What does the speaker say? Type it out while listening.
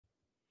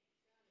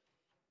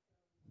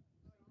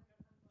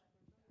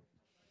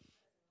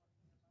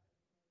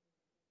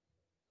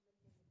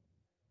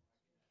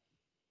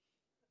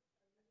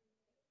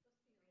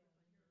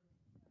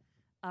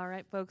All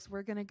right, folks,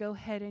 we're going to go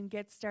ahead and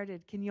get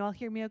started. Can you all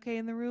hear me okay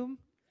in the room?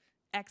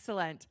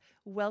 Excellent.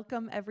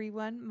 Welcome,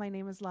 everyone. My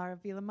name is Lara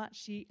Villamat,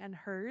 she and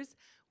hers.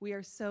 We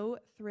are so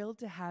thrilled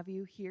to have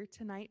you here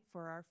tonight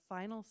for our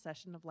final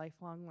session of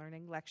lifelong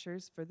learning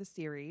lectures for the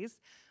series.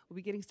 We'll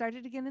be getting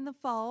started again in the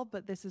fall,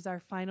 but this is our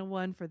final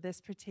one for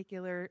this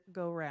particular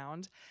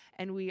go-round.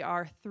 And we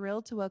are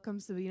thrilled to welcome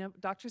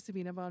Dr.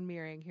 Sabine von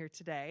Meering here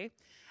today.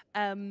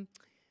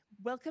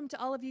 Welcome to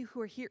all of you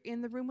who are here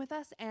in the room with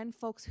us and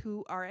folks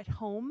who are at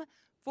home.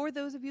 For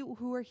those of you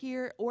who are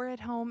here or at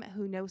home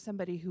who know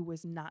somebody who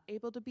was not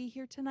able to be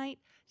here tonight,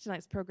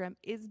 tonight's program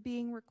is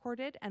being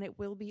recorded and it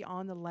will be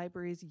on the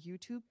library's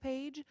YouTube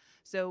page.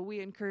 So we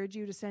encourage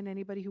you to send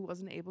anybody who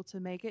wasn't able to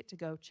make it to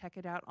go check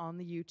it out on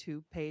the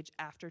YouTube page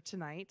after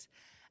tonight.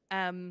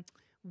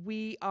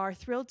 We are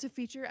thrilled to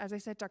feature, as I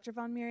said, Dr.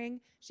 von Meering.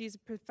 She's a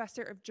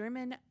professor of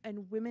German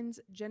and Women's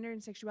Gender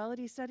and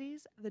Sexuality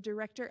Studies, the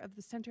director of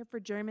the Center for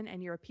German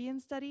and European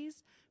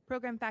Studies,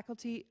 program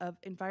faculty of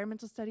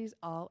Environmental Studies,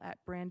 all at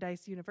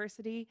Brandeis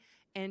University,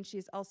 and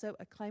she's also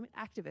a climate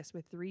activist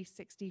with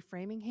 360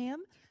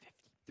 Framingham.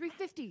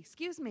 350,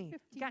 excuse me.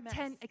 Got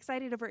 10,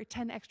 excited over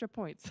 10 extra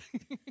points.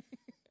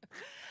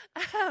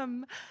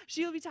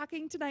 She will be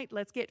talking tonight,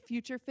 Let's Get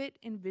Future Fit,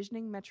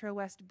 Envisioning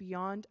Metrowest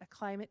Beyond a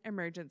Climate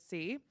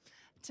Emergency.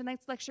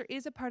 Tonight's lecture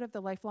is a part of the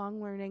Lifelong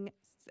Learning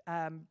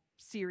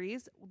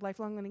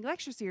Lifelong Learning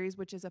Lecture Series,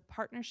 which is a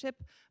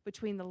partnership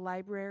between the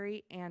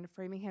library and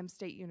Framingham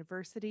State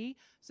University.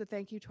 So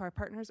thank you to our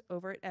partners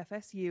over at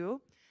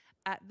FSU.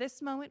 At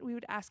this moment, we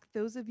would ask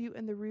those of you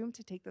in the room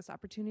to take this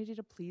opportunity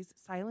to please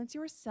silence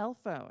your cell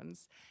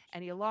phones.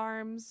 Any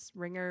alarms,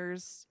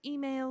 ringers,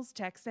 emails,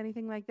 texts,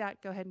 anything like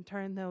that, go ahead and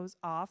turn those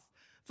off.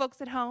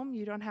 Folks at home,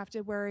 you don't have to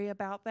worry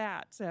about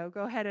that. So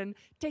go ahead and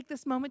take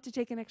this moment to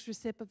take an extra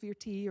sip of your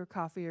tea or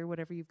coffee or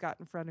whatever you've got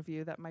in front of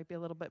you. That might be a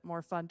little bit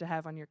more fun to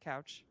have on your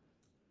couch.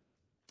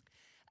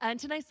 And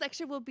tonight's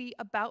lecture will be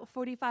about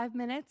 45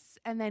 minutes,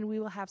 and then we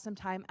will have some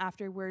time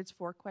afterwards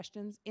for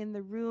questions in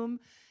the room.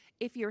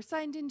 If you're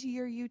signed into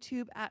your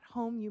YouTube at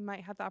home, you might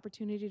have the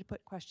opportunity to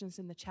put questions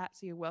in the chat,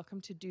 so you're welcome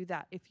to do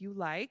that if you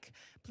like.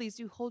 Please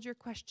do hold your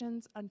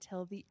questions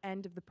until the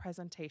end of the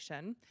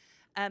presentation.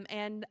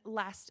 And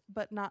last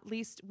but not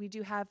least, we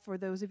do have, for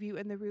those of you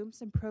in the room,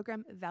 some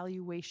program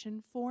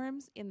evaluation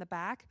forms in the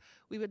back.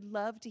 We would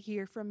love to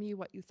hear from you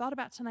what you thought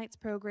about tonight's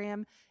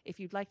program. If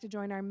you'd like to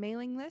join our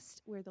mailing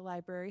list, we're the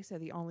library, so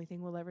the only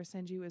thing we'll ever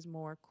send you is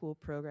more cool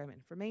program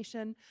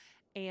information.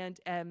 And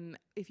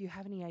if you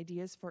have any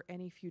ideas for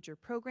any future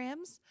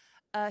programs,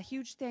 a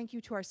huge thank you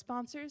to our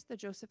sponsors, the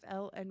Joseph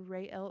L. and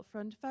Ray L.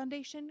 Fund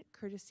Foundation,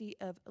 courtesy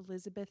of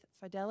Elizabeth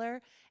Fideler,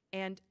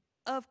 and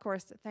of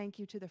course, thank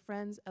you to the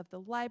Friends of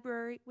the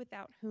Library,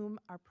 without whom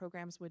our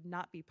programs would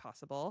not be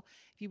possible.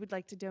 If you would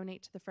like to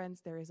donate to the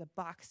Friends, there is a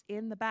box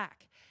in the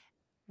back.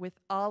 With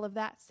all of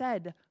that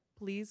said,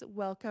 please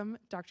welcome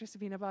Dr.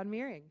 Sabine von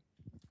Meering.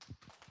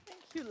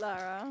 Thank you,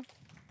 Lara.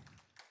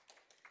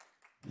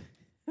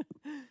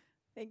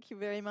 Thank you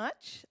very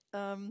much.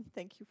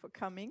 Thank you for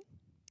coming.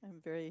 I'm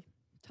very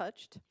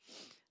touched.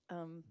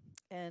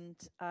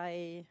 Let's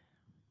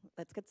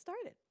get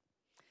started.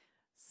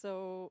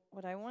 So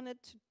what I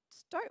wanted to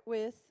start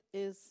with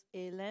is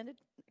a land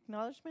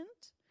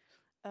acknowledgement,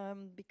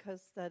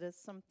 because that is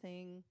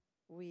something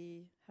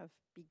we have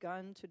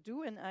begun to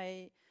do, and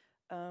I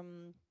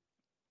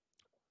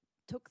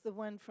took the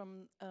one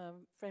from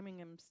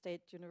Framingham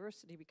State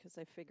University because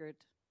I figured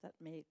that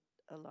made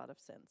a lot of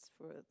sense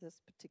for this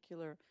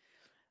particular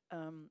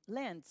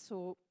land.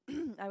 So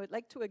I would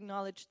like to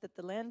acknowledge that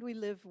the land we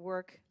live,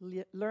 work,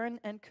 learn,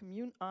 and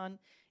commune on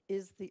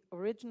is the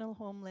original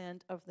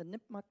homeland of the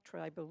Nipmuc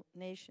tribal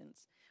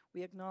nations.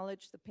 We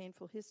acknowledge the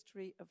painful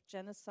history of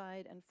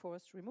genocide and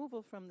forced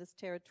removal from this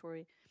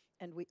territory,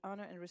 and we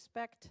honor and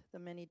respect the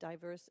many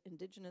diverse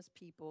indigenous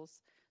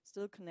peoples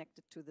still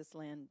connected to this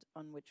land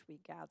on which we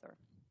gather.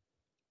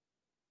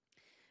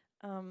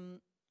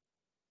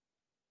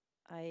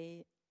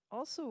 I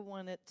also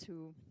wanted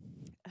to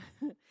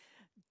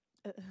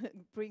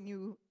bring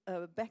you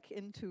back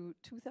into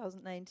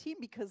 2019,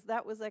 because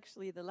that was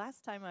actually the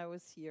last time I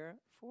was here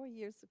 4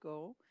 years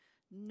ago.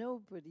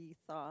 Nobody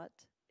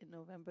thought in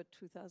November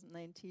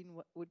 2019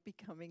 what would be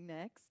coming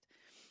next.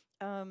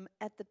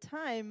 At the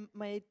time,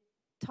 my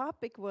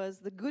topic was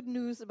the good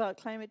news about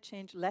climate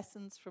change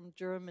lessons from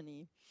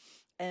Germany.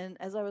 And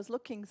as I was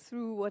looking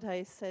through what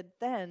I said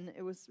then,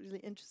 it was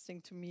really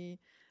interesting to me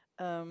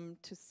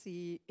to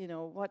see,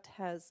 what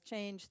has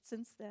changed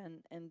since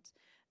then,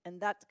 and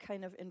that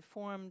kind of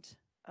informed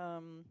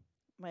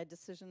my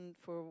decision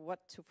for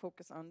what to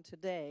focus on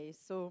today.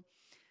 So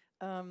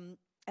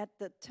at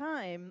the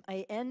time,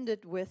 I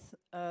ended with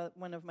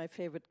one of my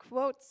favorite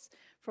quotes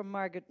from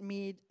Margaret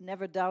Mead: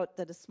 "Never doubt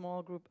that a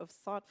small group of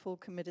thoughtful,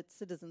 committed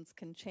citizens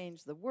can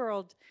change the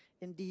world.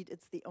 Indeed,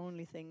 it's the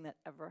only thing that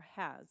ever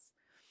has."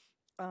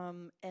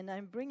 And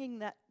I'm bringing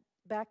that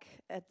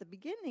back at the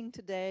beginning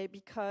today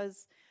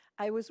because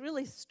I was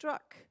really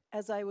struck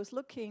as I was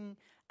looking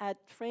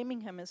at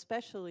Framingham,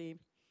 especially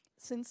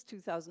since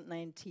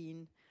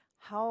 2019,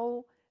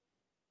 how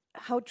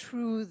how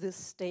true this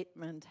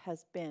statement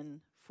has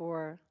been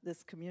for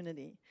this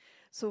community.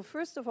 So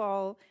first of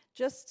all,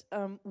 just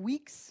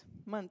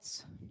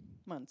months,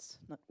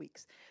 not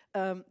weeks,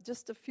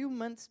 just a few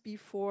months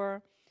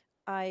before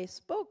I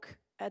spoke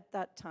at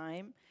that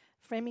time,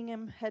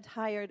 Framingham had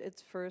hired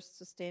its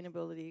first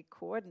sustainability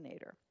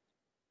coordinator.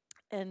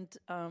 And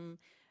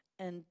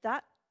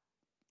that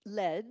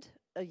led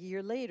a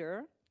year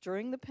later,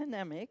 during the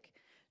pandemic,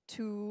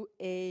 to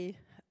the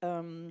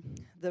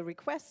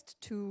request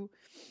to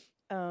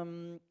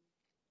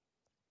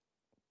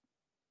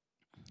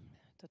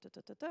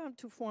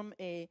form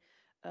a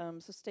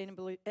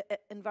sustainability,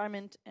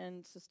 environment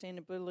and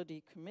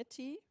sustainability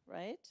committee,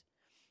 right?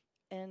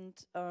 And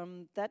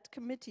that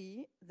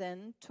committee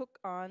then took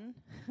on,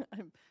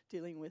 I'm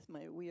dealing with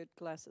my weird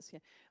glasses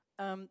here.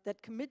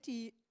 That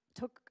committee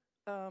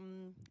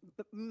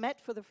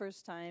met for the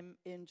first time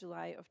in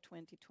July of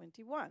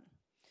 2021.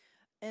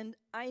 And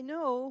I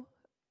know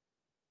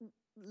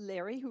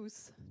Larry,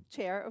 who's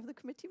chair of the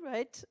committee,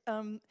 right?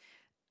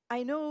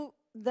 I know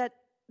that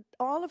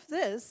all of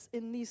this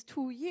in these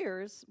 2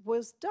 years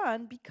was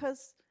done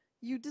because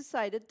you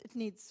decided it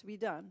needs to be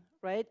done,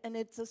 right? And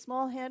it's a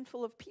small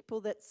handful of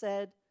people that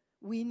said,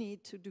 we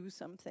need to do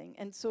something.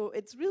 And so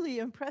it's really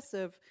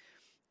impressive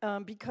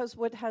because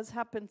what has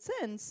happened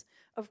since,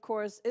 of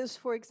course, is,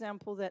 for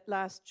example, that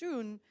last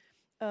June,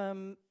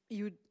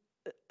 you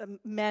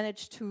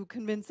managed to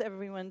convince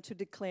everyone to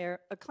declare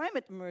a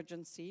climate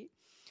emergency.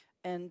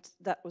 And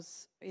that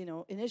was,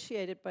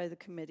 initiated by the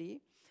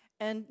committee.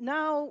 And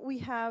now we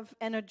have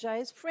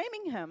Energize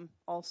Framingham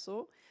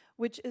also,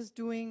 which is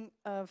doing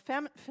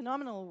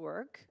phenomenal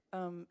work.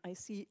 I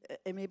see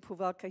Aimé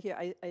Pouvalka here.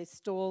 I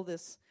stole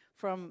this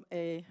from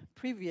a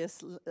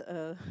previous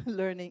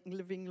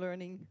living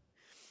learning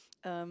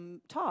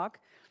talk,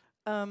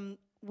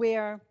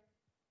 where,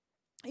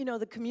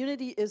 the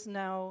community is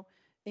now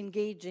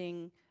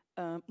engaging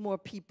more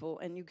people.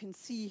 And you can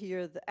see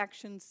here the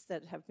actions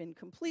that have been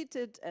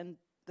completed and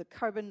the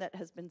carbon that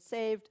has been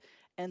saved.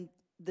 And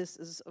this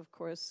is, of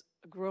course,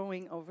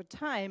 growing over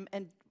time.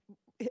 And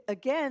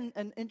again,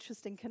 an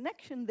interesting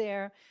connection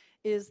there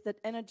is that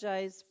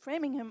Energize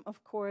Framingham,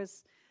 of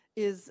course,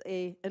 is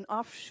an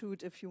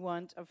offshoot, if you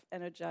want, of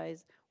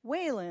Energize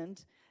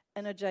Wayland.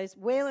 Energize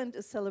Wayland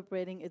is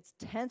celebrating its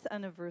 10th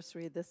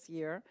anniversary this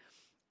year.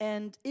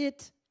 And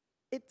it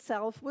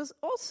itself was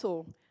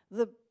also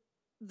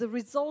the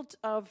result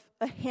of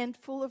a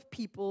handful of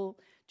people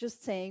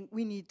just saying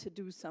we need to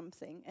do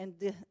something. And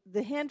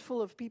the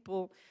handful of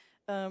people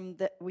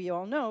that we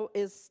all know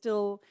is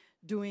still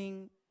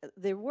doing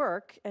their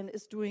work and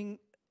is doing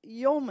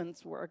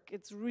yeoman's work.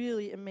 It's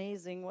really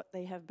amazing what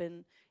they have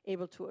been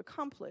able to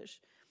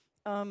accomplish.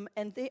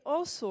 And they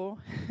also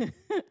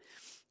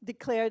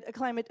declared a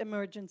climate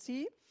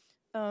emergency.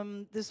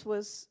 This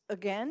was,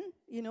 again,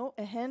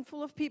 a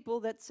handful of people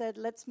that said,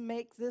 let's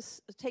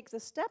take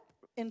this step,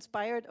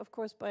 inspired, of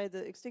course, by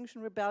the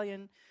Extinction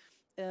Rebellion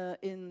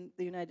in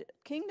the United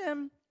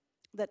Kingdom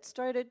that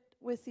started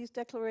with these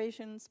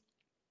declarations.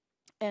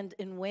 And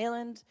in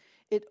Wayland,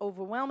 it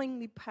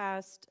overwhelmingly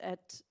passed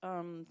at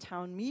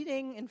town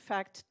meeting. In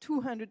fact,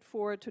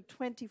 204 to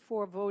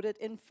 24 voted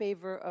in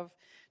favor of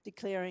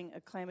declaring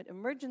a climate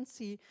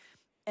emergency.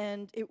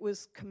 And it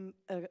was,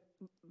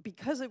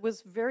 because it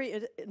was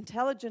very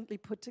intelligently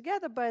put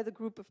together by the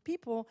group of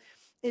people,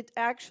 it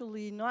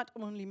actually not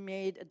only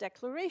made a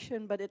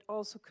declaration, but it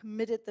also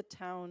committed the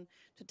town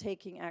to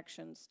taking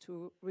actions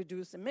to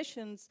reduce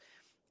emissions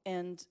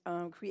and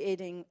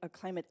creating a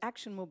climate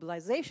action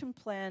mobilization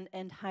plan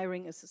and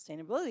hiring a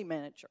sustainability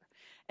manager.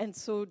 And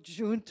so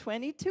June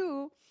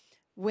 22,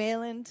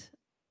 Wayland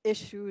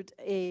issued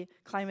a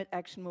climate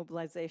action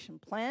mobilization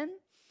plan.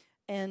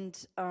 And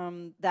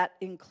that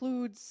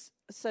includes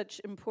such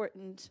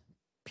important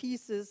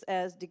pieces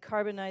as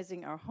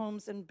decarbonizing our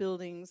homes and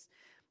buildings,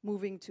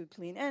 moving to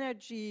clean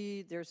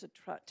energy. There's a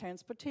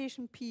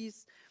transportation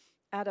piece,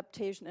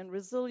 adaptation and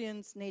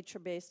resilience,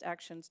 nature-based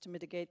actions to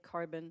mitigate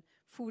carbon,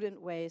 food and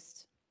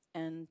waste,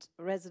 and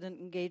resident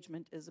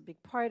engagement is a big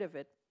part of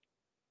it.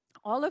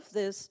 All of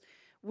this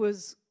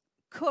was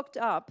cooked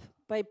up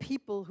by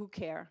people who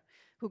care,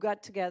 who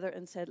got together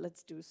and said,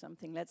 let's do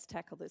something, let's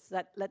tackle this,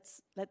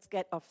 let's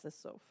get off the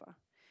sofa.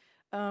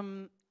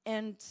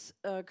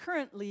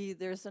 Currently,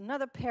 there's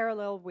another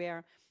parallel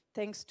where,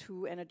 thanks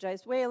to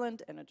Energize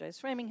Wayland, Energize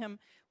Framingham,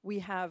 we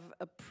have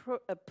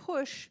a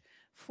push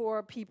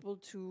for people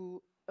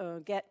to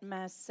get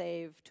mass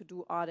save, to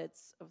do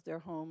audits of their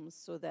homes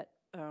so that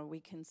we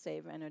can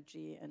save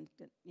energy and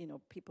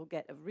people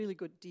get a really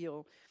good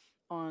deal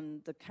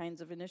on the kinds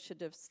of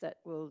initiatives that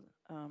will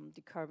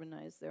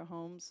decarbonize their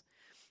homes.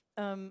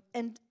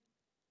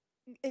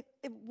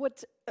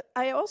 What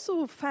I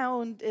also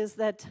found is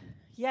that,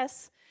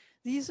 yes,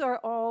 these are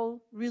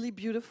all really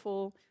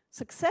beautiful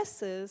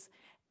successes,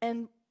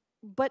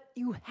 but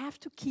you have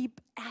to keep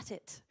at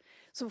it.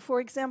 So,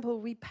 for example,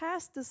 we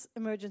passed this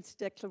emergency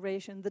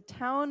declaration. The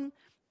town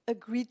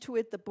agreed to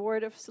it. The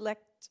Board of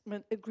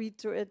Selectmen agreed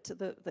to it,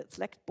 the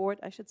Select Board,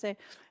 I should say.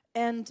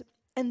 And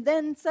And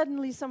then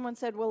suddenly someone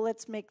said, well,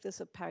 let's make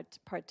this a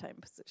part-time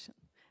position.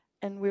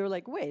 And we were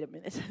like, wait a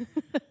minute,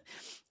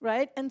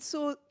 right? And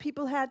so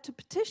people had to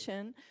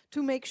petition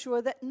to make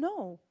sure that,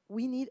 no,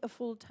 we need a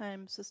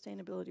full-time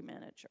sustainability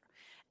manager.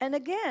 And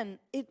again,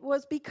 it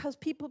was because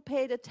people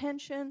paid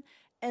attention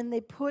and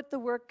they put the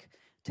work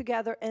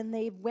together and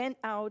they went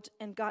out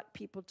and got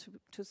people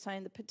to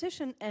sign the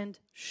petition. And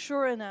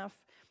sure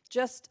enough,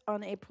 just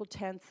on April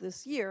 10th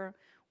this year,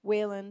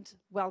 Wayland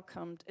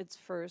welcomed its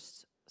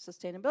first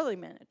sustainability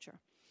manager,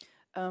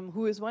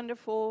 who is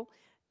wonderful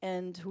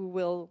and who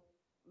will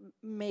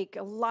make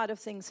a lot of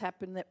things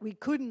happen that we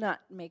could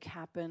not make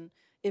happen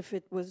if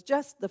it was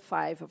just the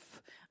five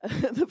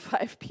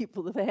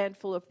people, the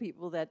handful of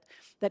people that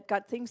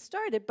got things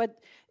started. But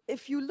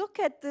if you look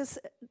at this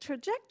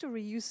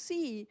trajectory, you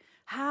see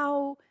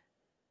how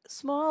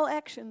small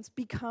actions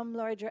become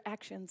larger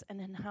actions, and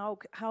then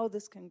how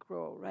this can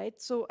grow, right?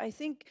 So I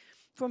think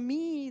for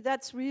me,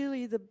 that's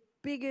really the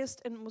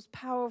biggest and most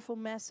powerful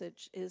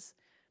message, is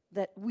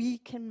that we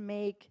can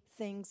make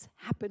things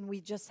happen.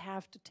 We just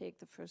have to take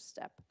the first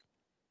step.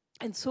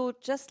 And so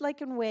just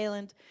like in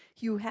Wayland,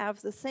 you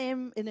have the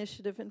same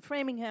initiative in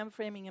Framingham.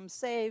 Framingham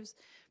Saves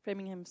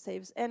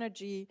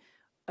Energy,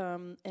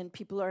 and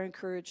people are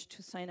encouraged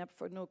to sign up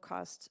for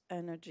no-cost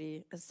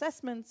energy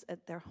assessments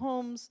at their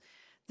homes.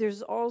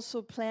 There's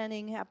also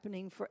planning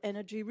happening for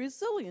energy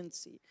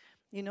resiliency,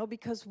 you know,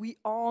 because we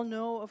all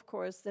know, of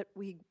course, that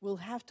we will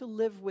have to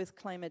live with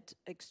climate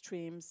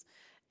extremes.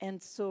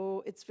 And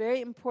so it's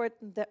very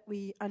important that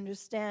we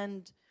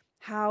understand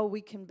how we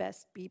can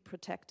best be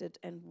protected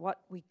and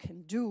what we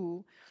can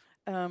do,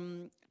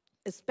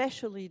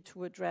 especially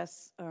to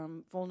address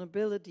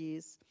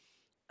vulnerabilities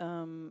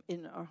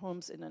in our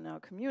homes and in our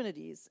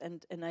communities.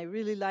 And I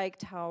really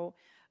liked how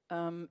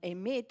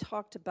Aimee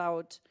talked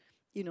about,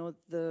 you know,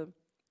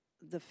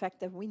 the fact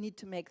that we need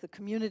to make the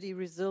community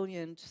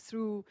resilient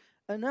through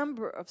a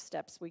number of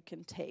steps we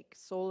can take.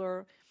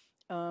 Solar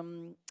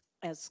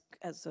as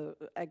a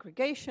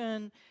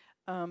aggregation,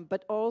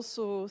 but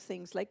also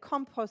things like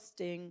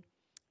composting,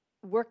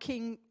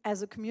 working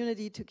as a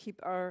community to keep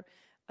our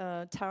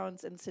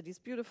towns and cities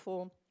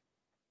beautiful,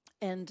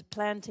 and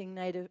planting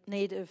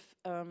native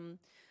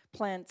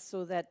plants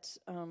so that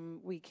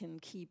we can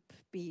keep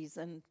bees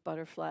and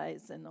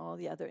butterflies and all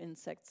the other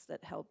insects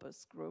that help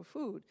us grow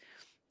food.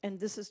 And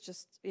this is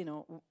just, you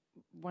know,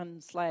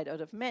 one slide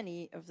out of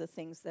many of the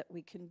things that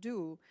we can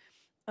do.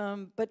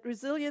 But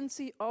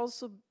resiliency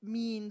also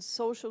means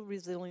social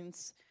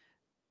resilience,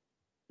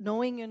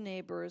 knowing your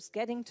neighbors,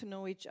 getting to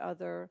know each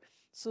other,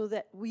 so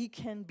that we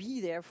can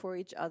be there for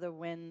each other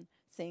when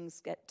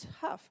things get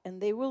tough,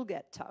 and they will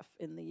get tough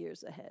in the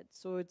years ahead.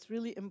 So it's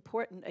really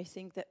important, I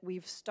think, that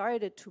we've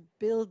started to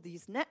build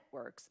these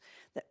networks,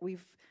 that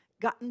we've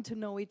gotten to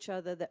know each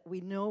other, that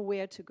we know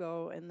where to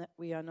go, and that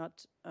we are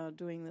not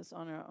doing this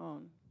on our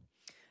own.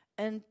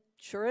 And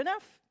sure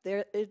enough,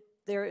 there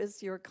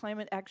is your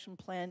climate action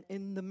plan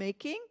in the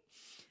making,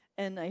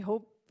 and I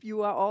hope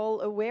you are all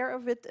aware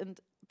of it and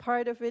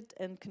part of it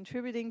and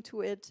contributing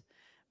to it,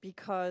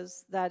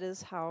 because that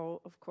is how,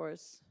 of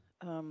course,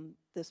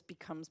 this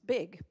becomes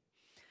big.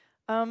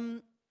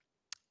 And,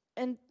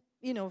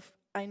 you know,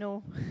 I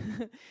know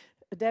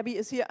Debbie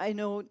is here. I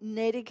know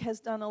NATIC has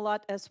done a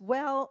lot as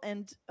well,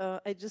 and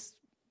I just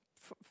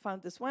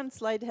found this one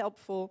slide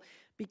helpful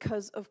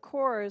because, of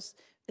course,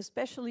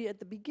 especially at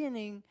the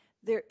beginning,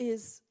 there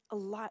is a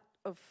lot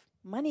of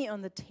money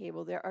on the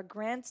table. There are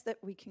grants that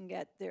we can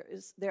get.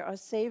 There are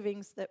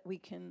savings that we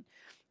can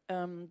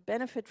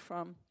benefit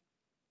from.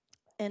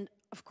 And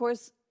of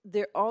course,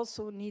 there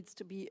also needs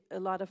to be a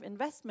lot of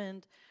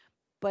investment,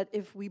 but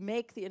if we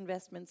make the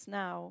investments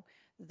now,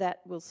 that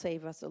will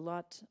save us a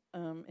lot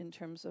in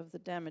terms of the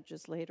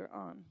damages later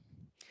on.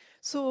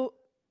 So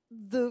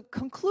the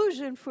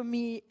conclusion for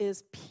me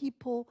is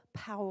people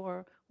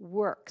power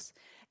works.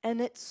 And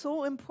it's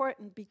so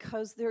important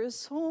because there is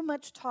so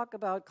much talk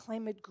about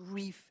climate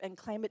grief and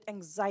climate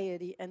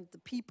anxiety, and the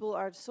people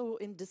are so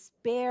in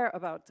despair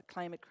about the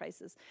climate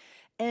crisis.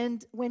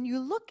 And when you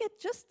look at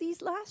just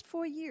these last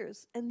 4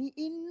 years and the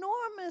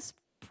enormous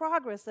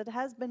progress that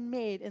has been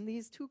made in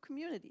these two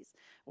communities,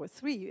 or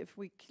three if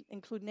we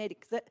include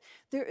NATIC, that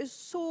there is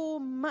so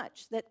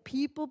much that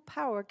people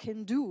power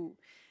can do,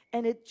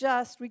 and it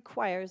just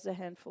requires a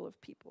handful of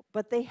people.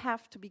 But they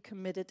have to be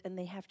committed and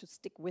they have to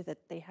stick with it.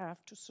 They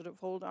have to sort of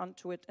hold on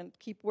to it and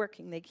keep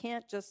working. They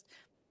can't just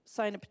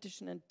sign a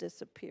petition and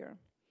disappear.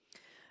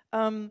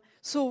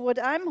 So what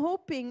I'm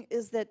hoping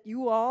is that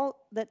you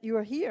all, that you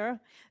are here,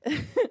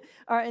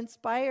 are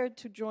inspired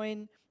to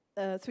join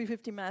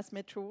 350 Mass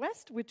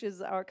Metrowest, which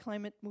is our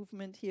climate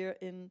movement here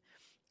in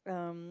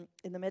the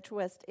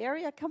Metrowest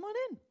area. Come on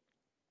in.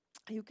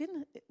 You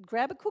can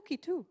grab a cookie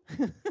too.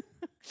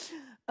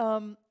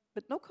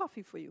 But no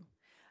coffee for you.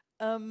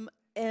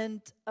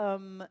 And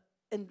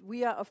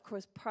we are, of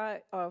course,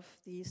 part of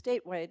the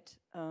statewide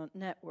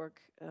network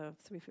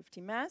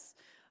 350 Mass.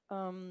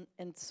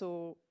 And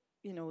so,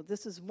 you know,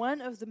 this is one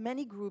of the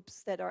many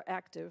groups that are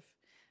active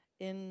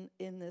in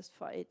this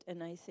fight.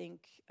 And I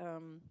think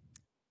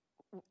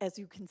as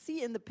you can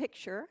see in the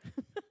picture,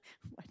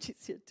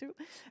 Marty's here too,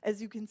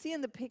 as you can see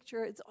in the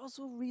picture, it's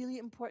also really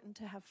important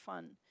to have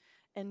fun.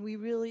 And we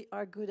really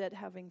are good at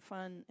having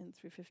fun in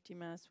 350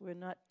 Mass. We're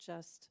not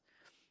just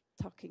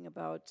talking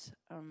about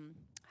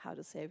how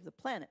to save the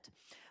planet.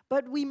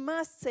 But we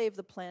must save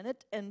the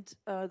planet and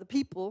the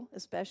people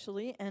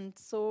especially. And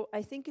so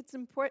I think it's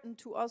important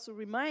to also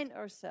remind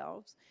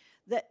ourselves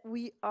that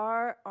we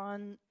are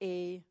on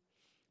a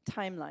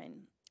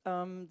timeline.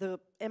 The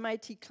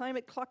MIT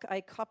climate clock,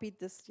 I copied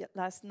this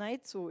last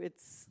night, so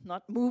it's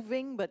not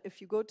moving, but if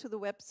you go to the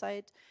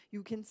website,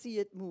 you can see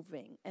it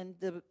moving. And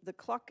the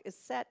clock is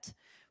set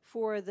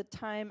for the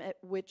time at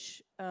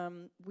which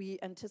we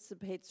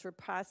anticipate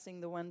surpassing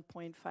the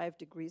 1.5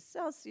 degrees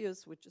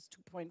Celsius, which is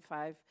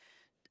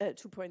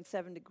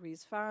 2.7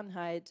 degrees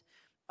Fahrenheit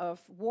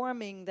of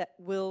warming that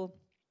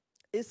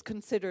is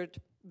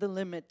considered the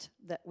limit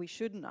that we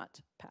should not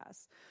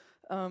pass.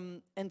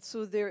 And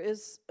so there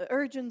is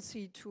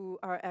urgency to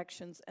our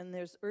actions, and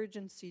there's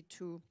urgency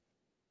to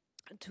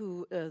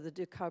the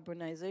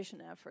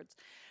decarbonization efforts.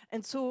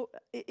 And so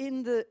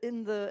in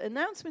the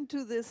announcement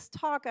to this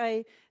talk,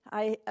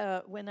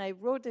 when I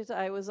wrote it,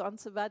 I was on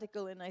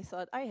sabbatical, and I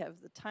thought, I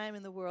have the time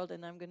in the world,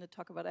 and I'm going to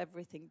talk about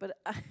everything. But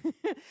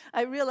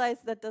I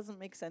realized that doesn't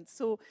make sense.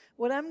 So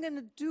what I'm going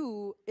to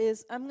do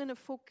is I'm going to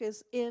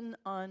focus in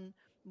on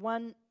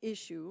one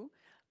issue.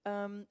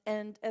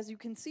 And as you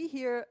can see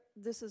here,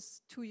 this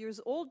is 2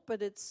 years old,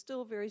 but it's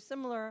still very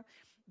similar.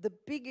 The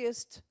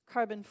biggest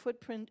carbon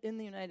footprint in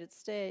the United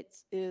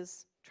States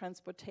is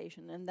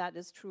transportation, and that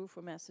is true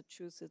for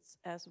Massachusetts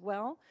as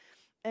well.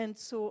 And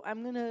so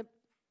I'm going to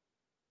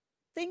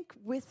think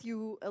with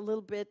you a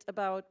little bit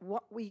about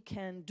what we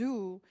can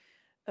do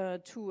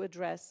to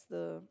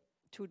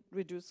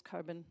reduce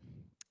carbon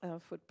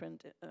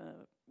footprint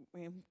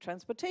in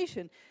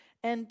transportation.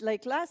 And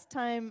like last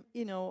time,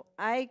 you know,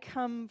 I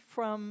come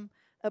from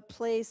a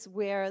place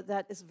where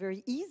that is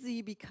very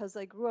easy because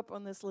I grew up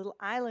on this little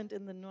island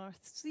in the North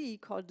Sea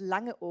called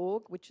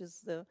Langeoog, which is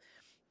the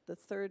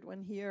third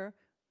one here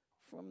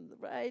from the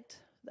right,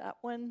 that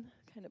one,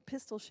 kind of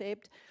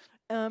pistol-shaped.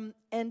 And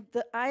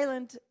the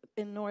island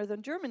in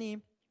northern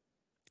Germany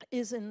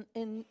is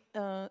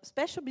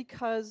special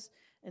because,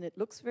 and it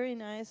looks very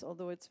nice,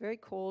 although it's very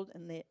cold,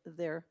 and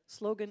their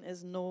slogan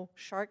is "No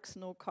sharks,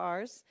 no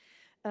cars,"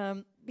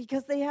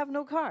 because they have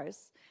no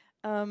cars.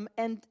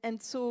 And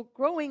so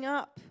growing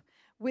up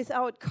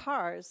without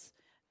cars,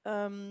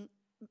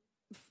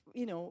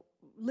 you know,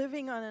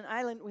 living on an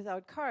island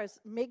without cars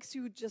makes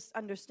you just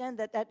understand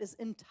that that is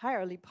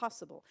entirely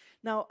possible.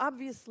 Now,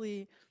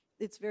 obviously,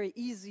 it's very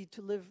easy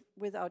to live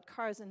without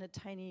cars in a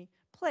tiny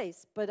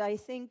place, but I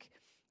think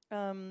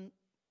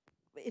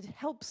it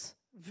helps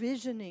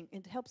visioning.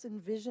 It helps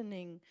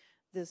envisioning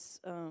this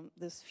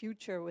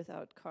future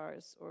without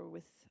cars, or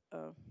with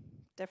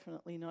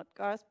definitely not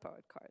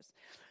gas-powered cars.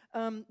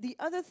 The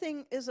other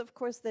thing is, of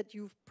course, that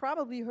you've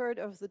probably heard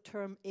of the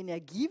term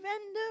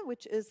Energiewende,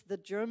 which is the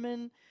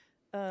German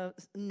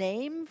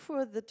name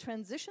for the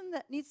transition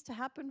that needs to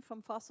happen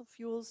from fossil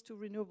fuels to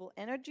renewable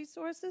energy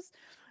sources.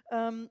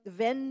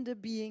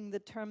 Wende being the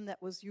term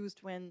that was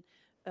used when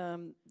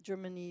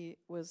Germany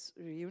was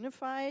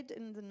reunified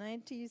in the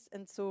 90s,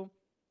 and so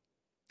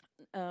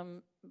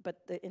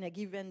but the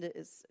Energiewende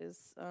is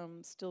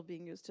still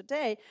being used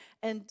today.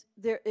 And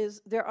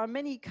there are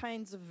many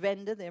kinds of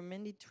Wende, there are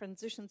many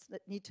transitions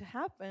that need to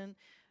happen.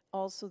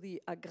 Also the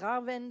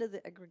Agrarwende,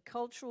 the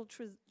agricultural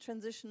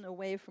transition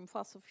away from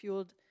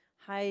fossil-fueled,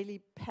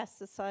 highly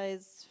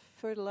pesticized,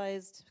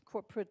 fertilized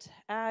corporate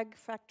ag,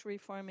 factory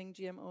farming,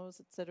 GMOs,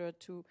 etc.,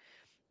 to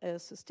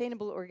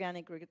sustainable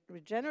organic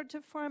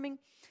regenerative farming.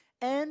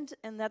 And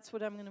that's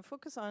what I'm going to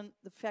focus on,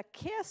 the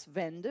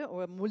Verkehrswende,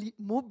 or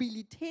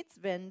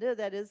Mobilitätswende,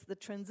 that is the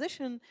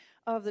transition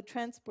of the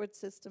transport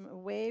system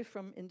away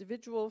from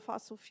individual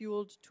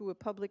fossil-fueled to a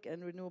public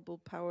and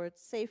renewable-powered,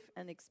 safe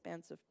and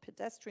expansive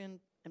pedestrian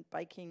and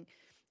biking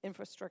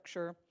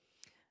infrastructure,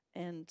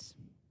 and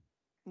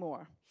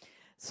more.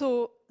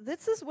 So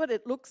this is what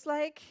it looks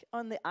like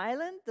on the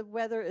island. The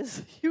weather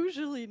is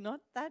usually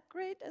not that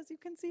great, as you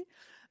can see.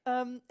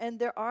 And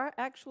there are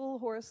actual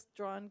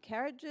horse-drawn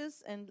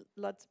carriages, and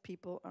lots of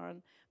people are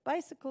on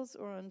bicycles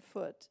or on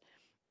foot.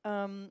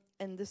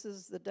 And this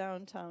is the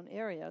downtown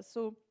area.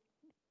 So,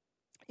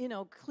 you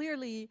know,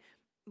 clearly,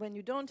 when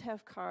you don't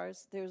have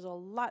cars, there's a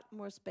lot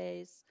more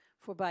space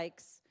for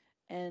bikes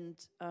and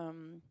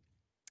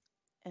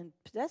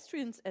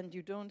pedestrians, and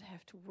you don't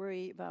have to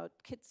worry about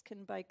kids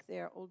can bike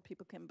there, old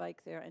people can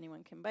bike there,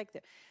 anyone can bike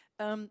there.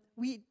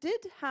 We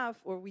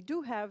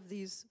do have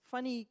these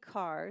funny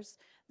cars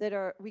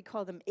that we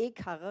call them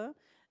E-Karre.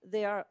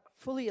 They are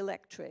fully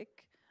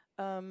electric,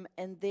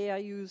 and they are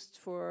used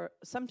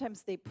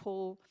sometimes they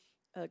pull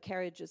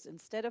carriages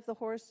instead of the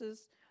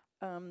horses,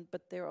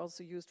 but they're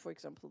also used, for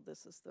example,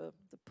 this is the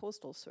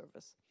postal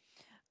service.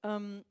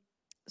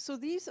 So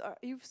these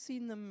you've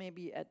seen them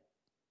maybe at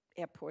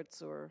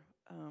airports or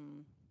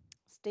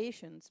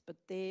stations, but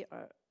they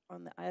are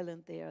on the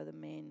island. They are the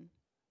main,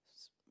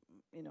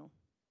 you know,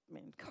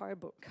 mean,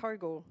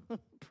 cargo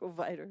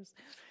providers.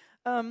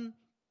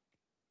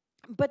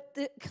 But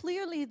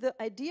clearly the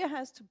idea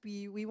has to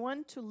be, we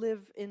want to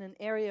live in an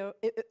area,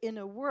 in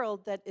a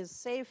world that is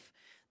safe,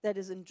 that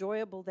is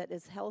enjoyable, that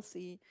is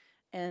healthy,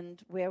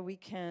 and where we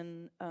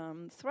can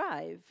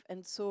thrive.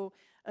 And so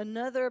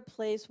another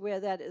place where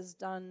that is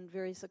done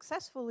very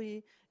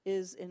successfully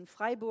is in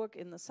Freiburg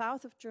in the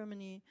south of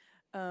Germany,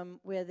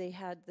 where they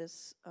had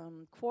this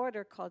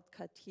quarter called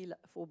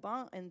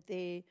Quartier-Vauban, and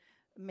they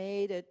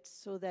made it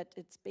so that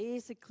it's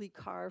basically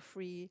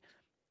car-free.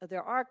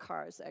 There are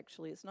cars,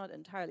 actually. It's not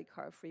entirely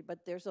car-free,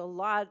 but there's a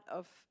lot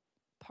of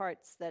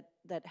parts that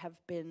have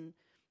been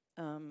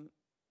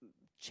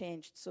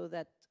changed so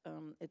that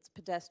it's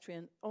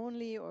pedestrian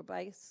only or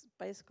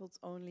bicycles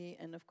only,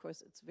 and of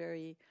course it's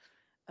very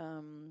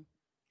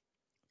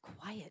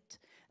quiet.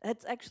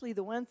 That's actually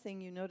the one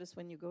thing you notice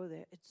when you go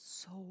there. It's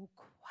so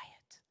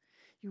quiet.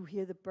 You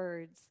hear the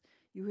birds,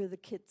 you hear the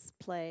kids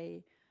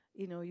play,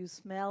 you know, you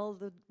smell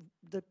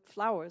the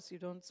flowers, you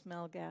don't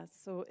smell gas.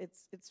 So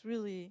it's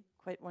really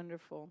quite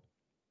wonderful.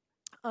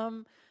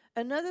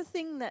 Another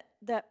thing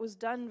that was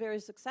done very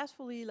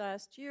successfully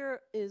last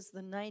year is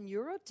the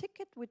 €9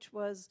 ticket, which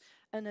was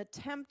an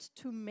attempt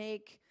to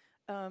make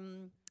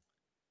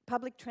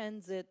public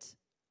transit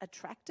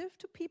attractive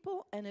to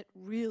people, and it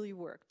really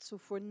worked. So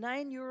for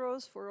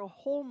 €9 for a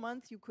whole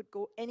month, you could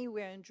go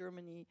anywhere in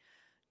Germany,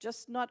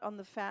 just not on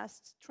the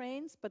fast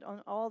trains, but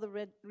on all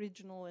the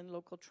regional and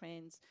local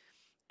trains.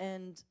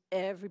 And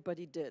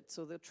everybody did.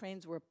 So the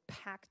trains were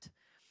packed,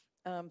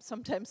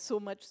 sometimes so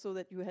much so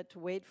that you had to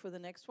wait for the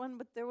next one,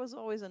 but there was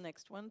always a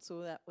next one,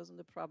 so that wasn't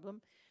a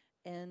problem.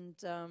 And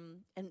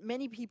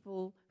many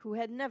people who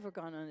had never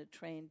gone on a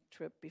train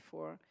trip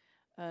before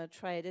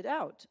tried it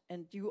out.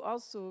 And you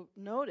also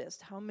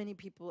noticed how many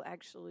people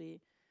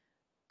actually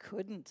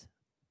couldn't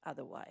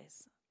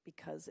otherwise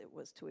because it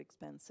was too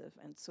expensive.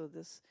 And so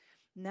this,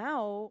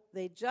 now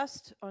they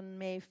just on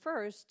May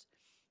 1st,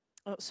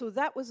 so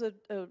that was a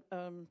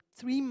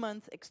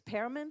 3-month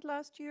experiment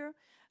last year,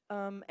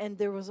 and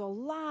there was a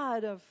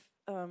lot of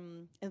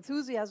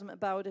enthusiasm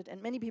about it,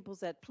 and many people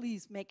said,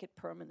 please make it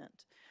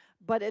permanent.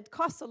 But it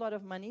costs a lot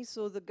of money,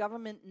 so the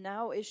government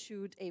now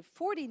issued a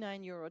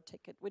 €49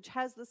 ticket, which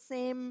has the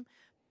same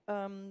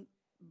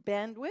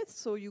bandwidth,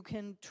 so you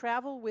can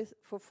travel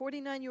for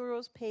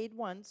 €49 paid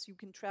once, you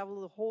can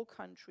travel the whole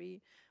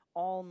country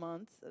all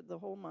month, the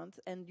whole month,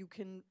 and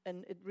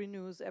it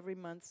renews every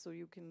month, so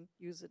you can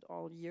use it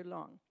all year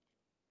long.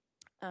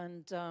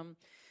 And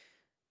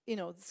you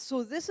know,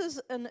 so this is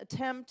an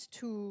attempt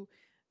to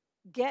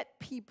get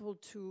people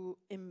to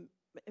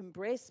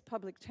embrace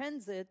public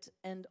transit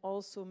and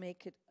also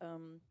make it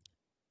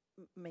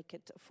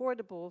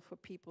affordable for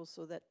people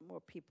so that more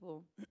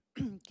people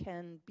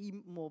can be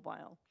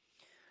mobile.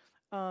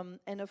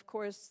 And of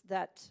course,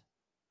 that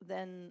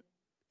then,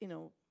 you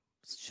know,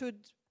 should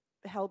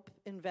help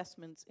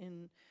investments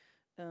in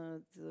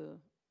the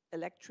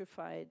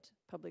electrified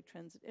public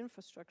transit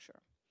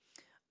infrastructure,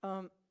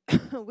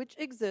 which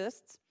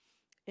exists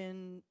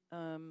in,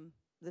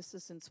 this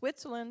is in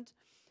Switzerland,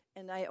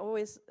 and I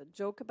always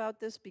joke about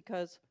this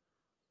because,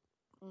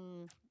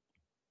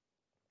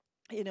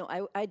 you know,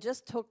 I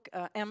just took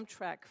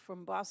Amtrak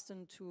from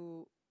Boston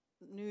to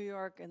New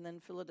York and then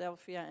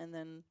Philadelphia and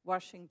then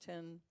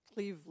Washington,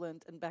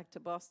 Cleveland, and back to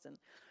Boston.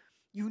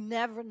 You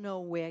never know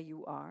where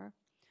you are.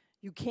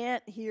 You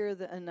can't hear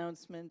the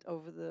announcement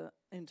over the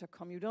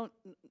intercom.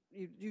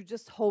 You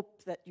just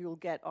hope that you'll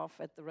get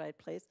off at the right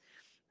place.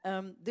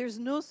 There's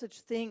no such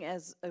thing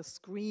as a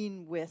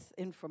screen with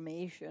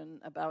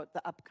information about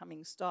the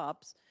upcoming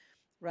stops,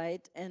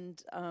 right?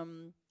 And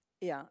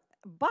yeah,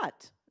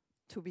 but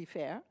to be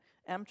fair,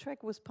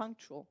 Amtrak was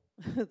punctual.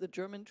 The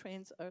German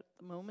trains at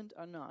the moment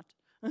are not.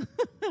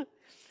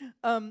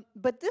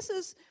 But this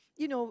is,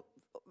 you know,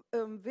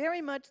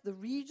 very much the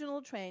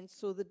regional trains.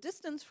 So the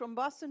distance from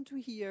Boston to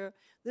here,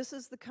 this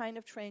is the kind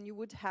of train you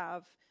would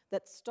have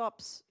that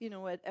stops, you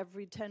know, at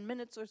every 10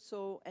 minutes or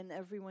so, and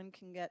everyone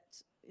can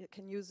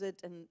use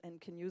it and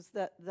can use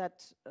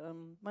that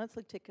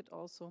monthly ticket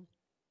also.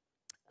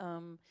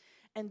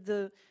 And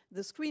the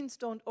screens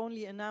don't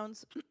only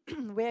announce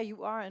where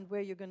you are and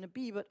where you're going to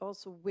be, but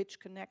also which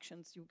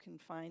connections you can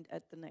find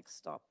at the next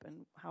stop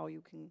and how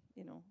you can,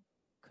 you know,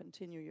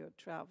 continue your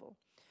travel.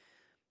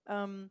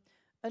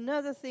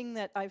 Another thing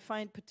that I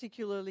find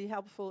particularly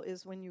helpful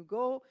is when you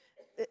go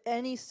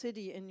any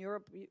city in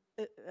Europe,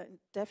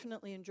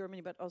 definitely in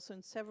Germany, but also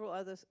in several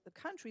other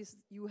countries,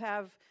 you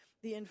have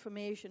the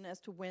information as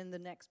to when the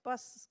next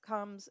bus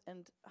comes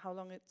and how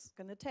long it's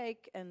going to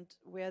take and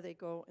where they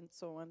go and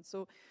so on.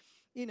 So,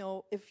 you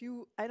know,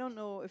 I don't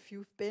know if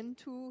you've been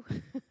to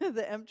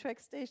the Amtrak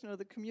station or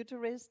the commuter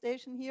rail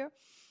station here,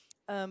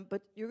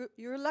 but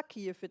you're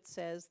lucky if it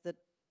says that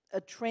a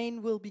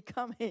train will be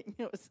coming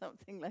or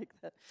something like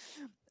that.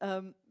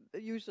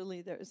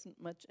 Usually there isn't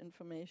much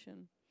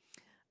information.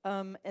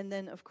 And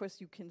then, of course,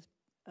 you can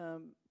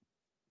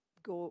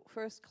go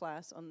first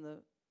class on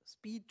the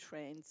speed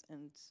trains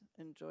and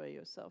enjoy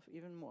yourself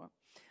even more.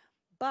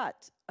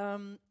 But,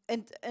 and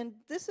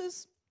this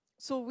is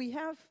So we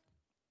have,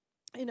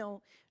 you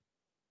know,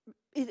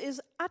 it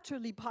is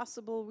utterly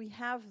possible. We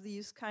have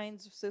these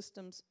kinds of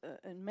systems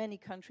in many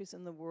countries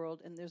in the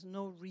world, and there's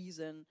no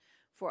reason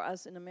for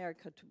us in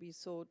America to be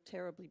so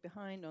terribly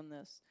behind on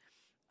this.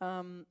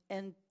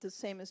 And the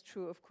same is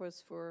true, of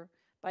course, for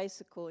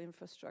bicycle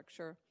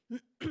infrastructure.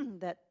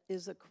 That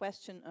is a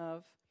question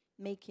of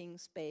making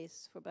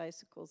space for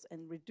bicycles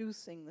and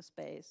reducing the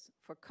space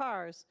for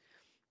cars,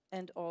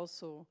 and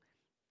also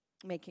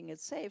making it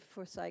safe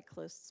for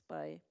cyclists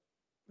by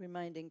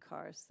reminding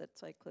cars that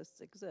cyclists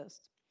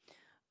exist.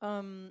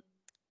 And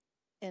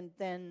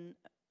then,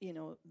 you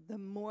know, the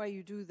more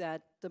you do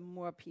that, the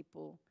more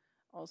people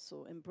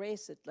also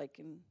embrace it, like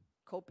in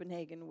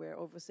Copenhagen, where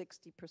over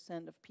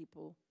 60% of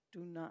people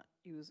do not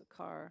use a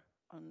car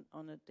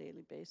on a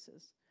daily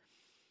basis.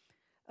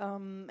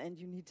 And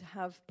you need to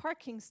have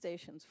parking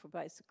stations for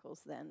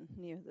bicycles then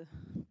near the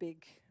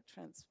big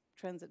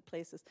transit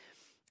places.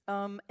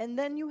 And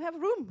then you have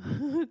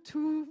room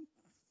to,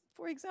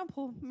 for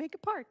example, make a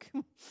park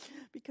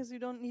because you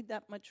don't need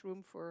that much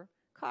room for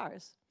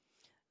cars.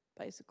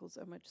 Bicycles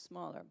are much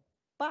smaller.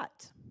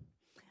 But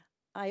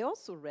I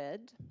also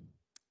read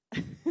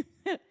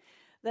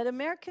that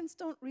Americans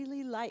don't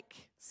really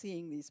like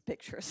seeing these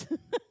pictures.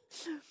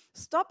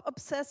 Stop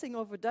obsessing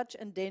over Dutch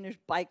and Danish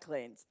bike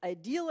lanes.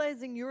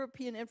 Idealizing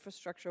European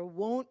infrastructure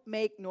won't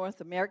make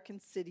North American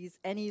cities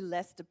any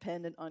less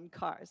dependent on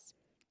cars.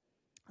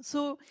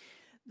 So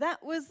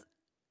that was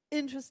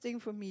interesting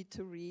for me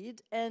to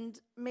read and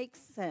makes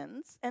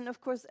sense. And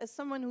of course, as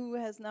someone who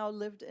has now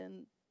lived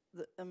in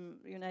the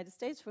United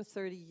States for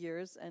 30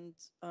 years and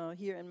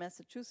here in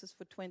Massachusetts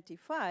for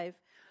 25,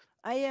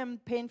 I am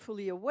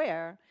painfully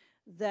aware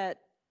that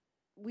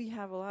we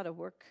have a lot of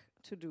work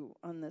to do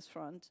on this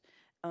front,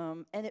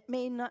 and it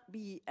may not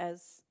be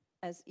as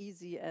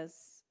easy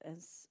as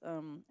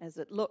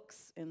it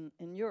looks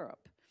in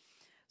Europe.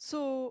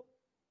 So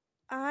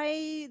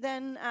I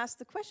then asked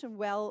the question,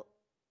 well,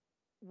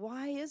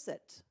 why is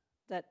it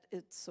that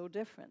it's so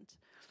different?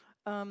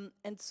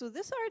 And so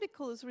this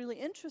article is really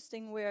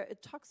interesting, where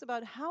it talks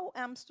about how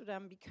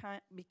Amsterdam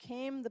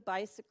became the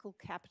bicycle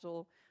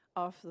capital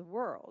of the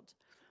world.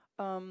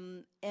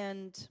 And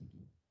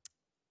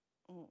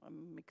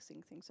I'm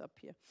mixing things up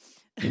here.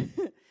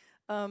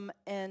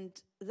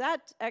 And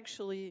that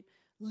actually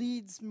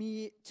leads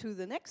me to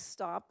the next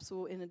stop.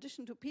 So in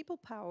addition to people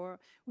power,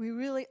 we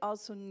really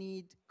also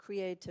need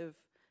creative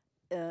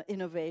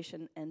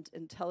innovation and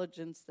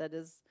intelligence that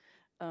is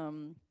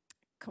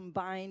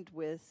combined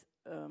with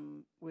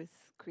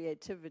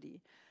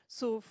creativity.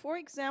 So for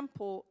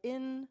example,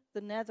 in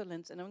the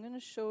Netherlands, and I'm going to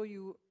show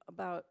you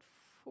about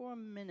 4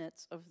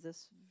 minutes of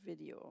this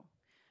video,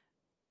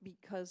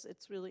 because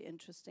it's really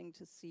interesting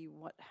to see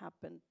what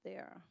happened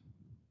there.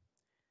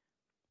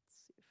 Let's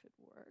see if it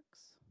works.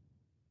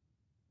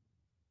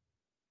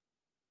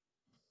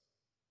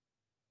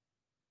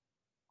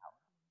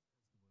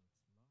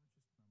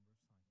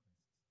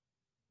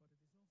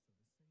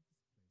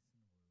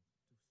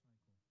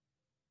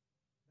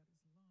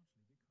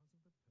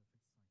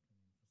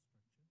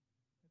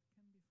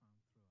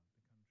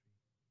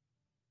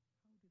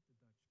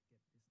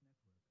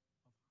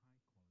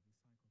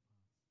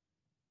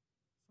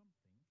 Some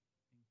think,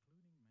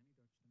 including many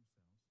Dutch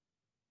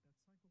themselves, that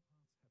cycle paths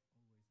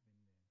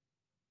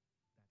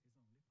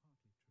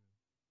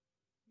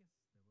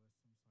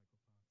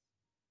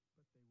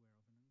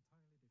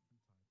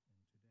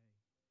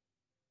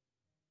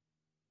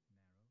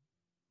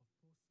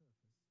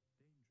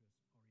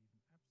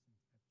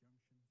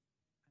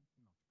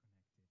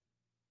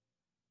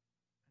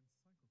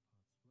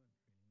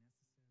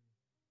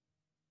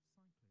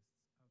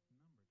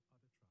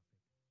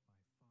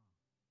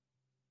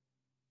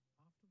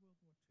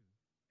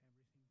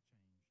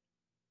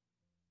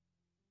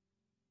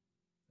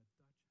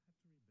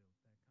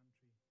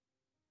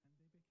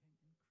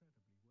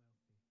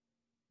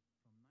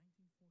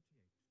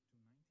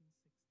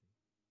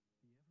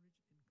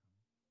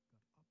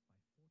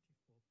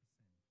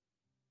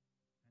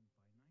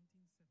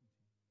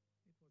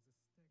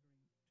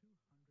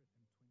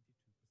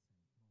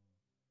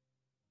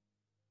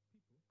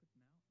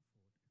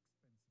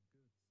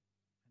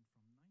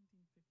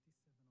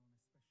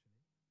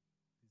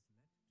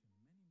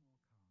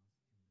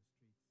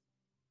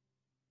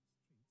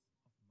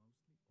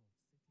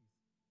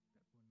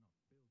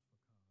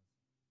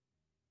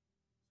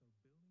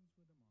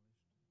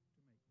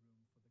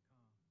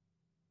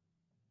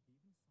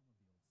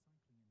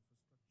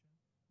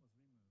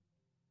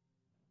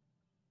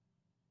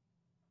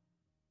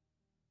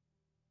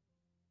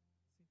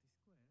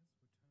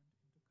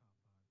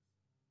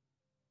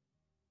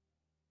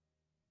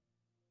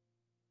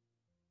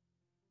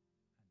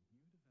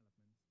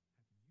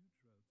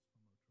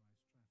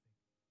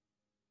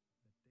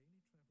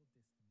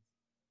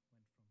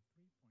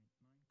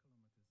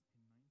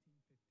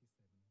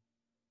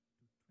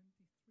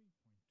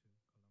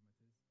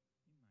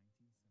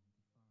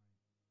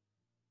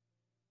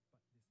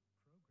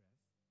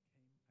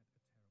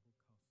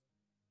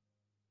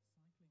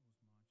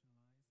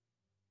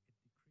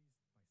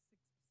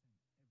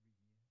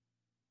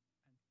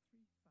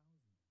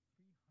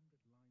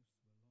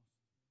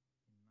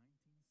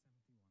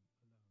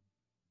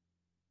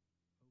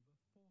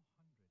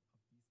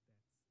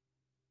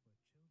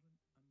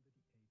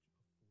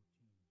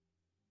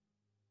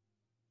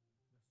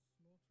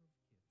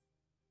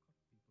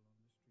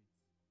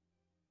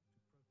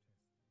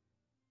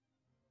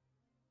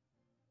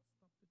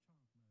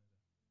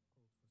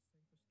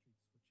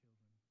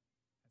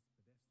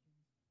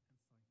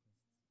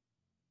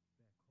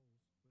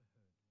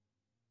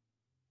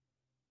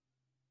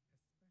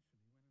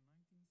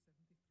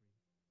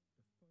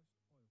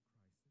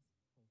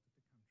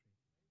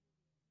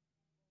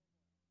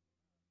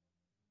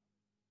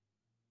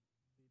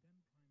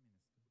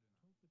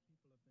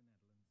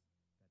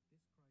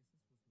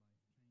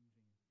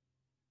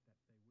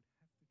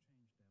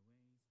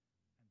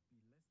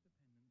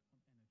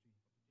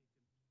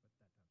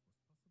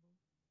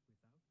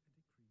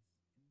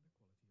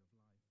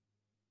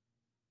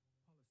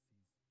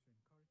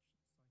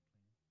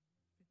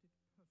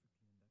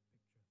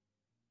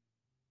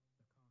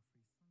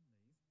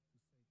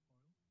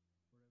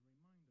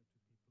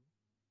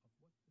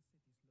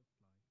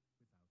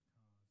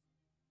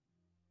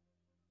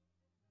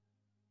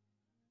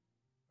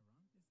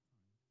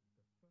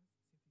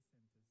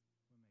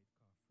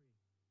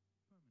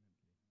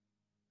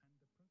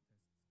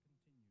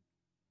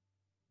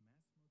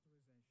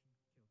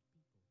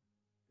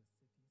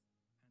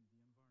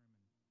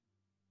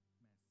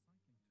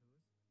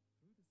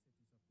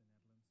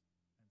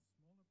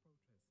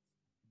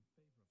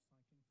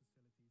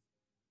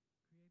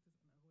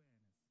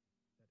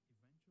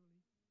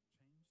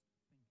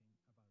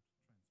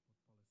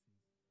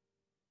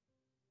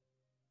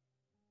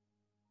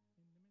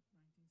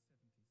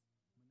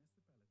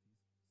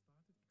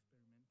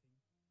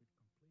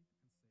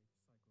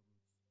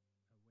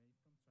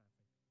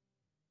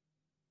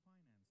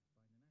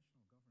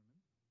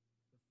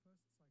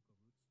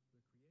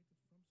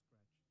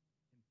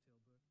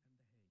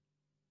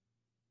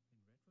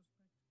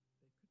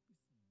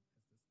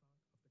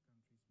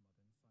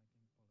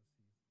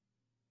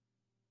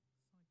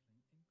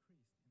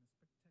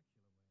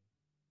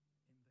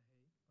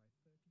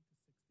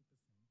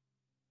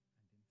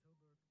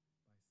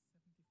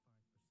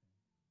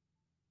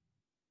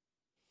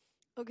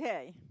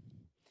Okay,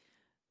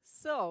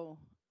 so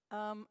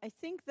I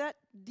think that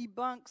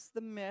debunks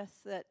the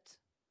myth that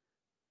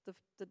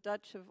the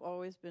Dutch have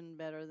always been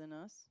better than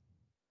us,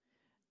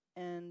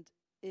 and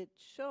it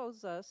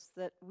shows us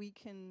that we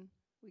can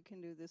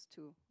do this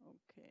too.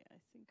 Okay, I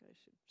think I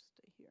should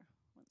stay here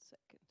 1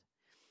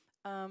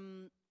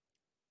 second.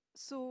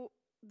 So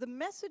the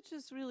message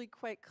is really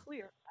quite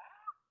clear.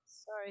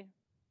 Sorry,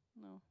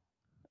 no,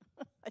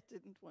 I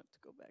didn't want to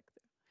go back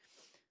there.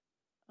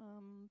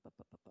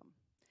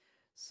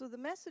 So the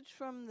message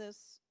from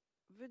this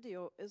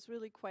video is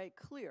really quite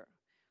clear,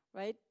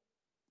 right?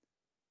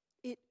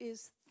 It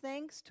is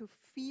thanks to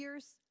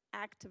fierce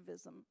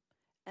activism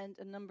and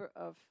a number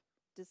of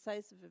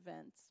decisive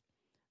events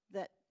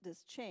that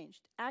this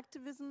changed.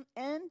 Activism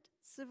and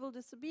civil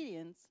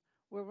disobedience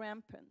were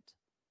rampant,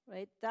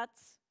 right?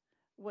 That's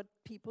what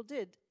people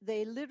did.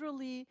 They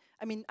literally,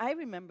 I mean, I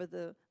remember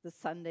the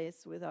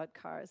Sundays without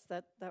cars.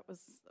 That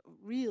was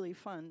really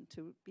fun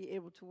to be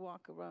able to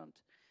walk around,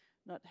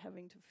 not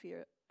having to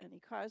fear any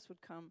cars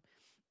would come.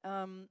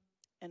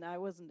 And I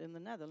wasn't in the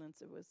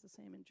Netherlands, it was the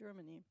same in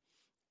Germany.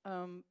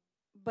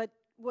 But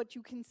what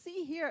you can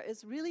see here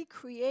is really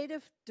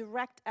creative,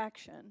 direct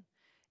action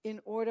in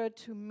order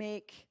to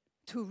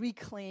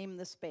reclaim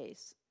the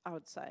space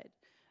outside.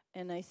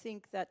 And I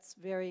think that's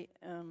very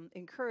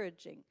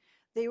encouraging.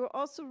 They were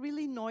also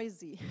really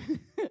noisy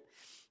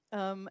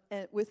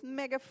with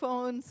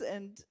megaphones,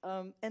 and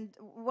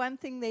one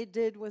thing they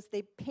did was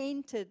they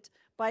painted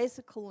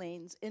bicycle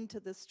lanes into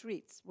the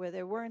streets where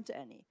there weren't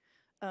any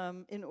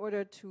in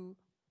order to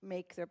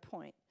make their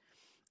point.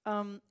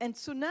 And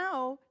so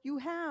now you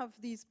have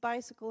these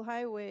bicycle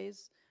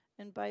highways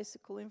and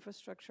bicycle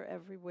infrastructure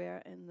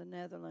everywhere in the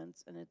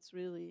Netherlands, and it's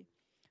really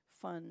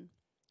fun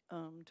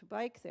to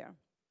bike there.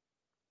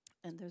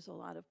 And there's a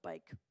lot of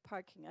bike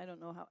parking. I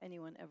don't know how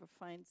anyone ever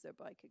finds their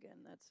bike again.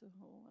 That's a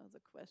whole other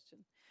question.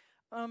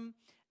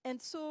 And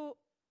so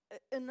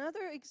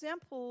another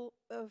example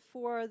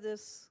for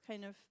this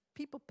kind of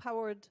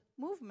people-powered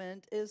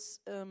movement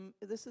is,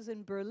 this is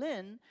in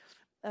Berlin.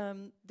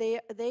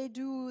 They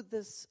do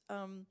this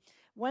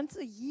once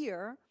a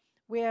year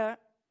where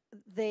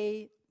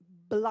they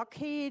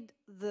blockade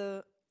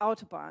the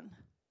Autobahn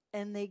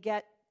and they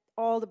get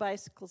all the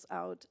bicycles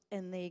out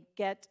and they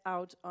get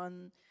out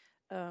on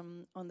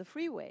the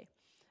freeway.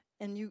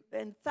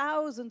 And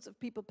thousands of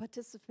people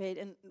participate,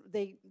 and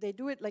they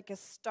do it like a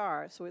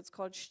star, so it's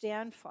called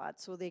Sternfahrt.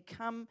 So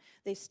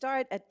they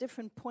start at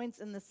different points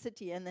in the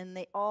city, and then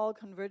they all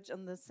converge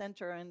on the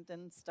center and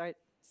then start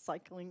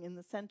cycling in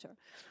the center.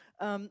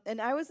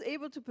 And I was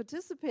able to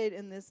participate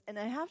in this, and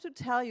I have to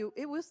tell you,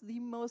 it was the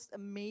most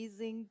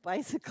amazing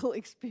bicycle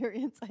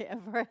experience I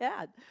ever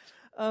had.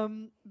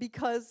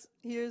 Because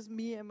here's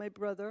me and my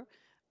brother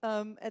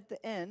at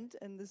the end,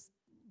 and this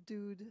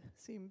dude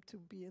seemed to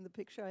be in the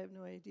picture. I have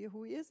no idea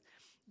who he is.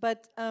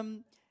 But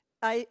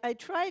I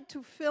tried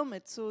to film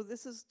it, so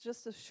this is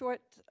just a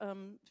short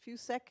few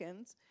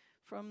seconds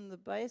from the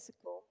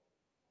bicycle.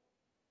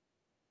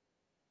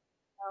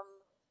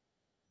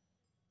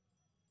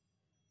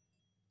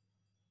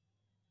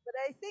 But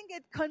I think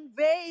it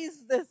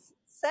conveys this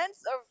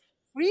sense of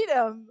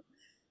freedom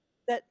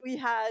that we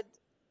had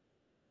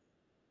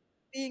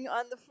being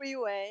on the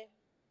freeway.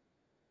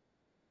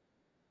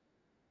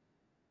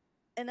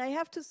 And I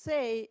have to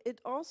say, it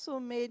also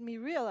made me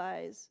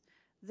realize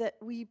that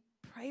we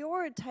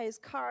prioritize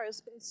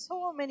cars in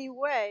so many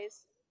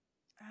ways.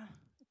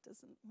 It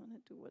doesn't want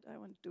to do what I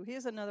want to do.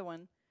 Here's another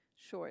one,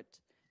 short.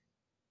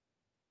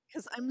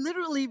 Because I'm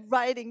literally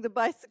riding the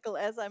bicycle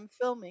as I'm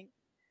filming.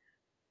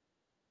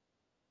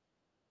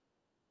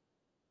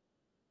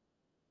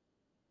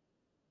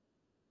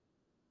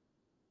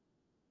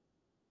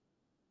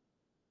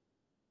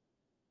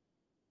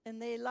 And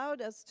they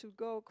allowed us to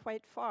go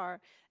quite far.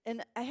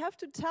 And I have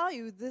to tell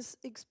you, this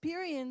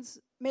experience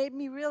made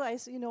me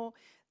realize, you know,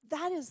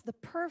 that is the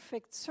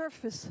perfect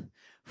surface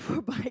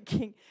for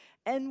biking.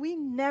 And we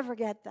never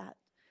get that,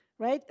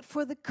 right?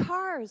 For the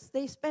cars,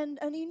 they spend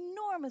an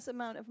enormous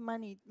amount of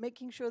money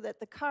making sure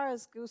that the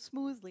cars go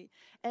smoothly.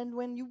 And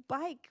when you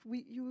bike,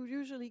 you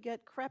usually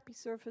get crappy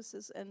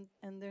surfaces, and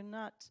they're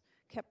not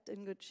kept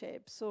in good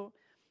shape.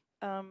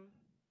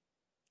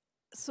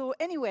 So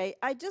anyway,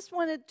 I just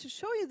wanted to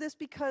show you this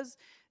because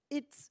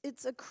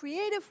it's a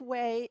creative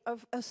way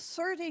of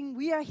asserting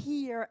we are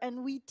here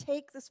and we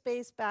take the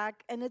space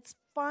back, and it's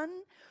fun,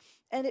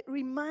 and it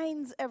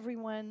reminds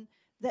everyone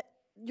that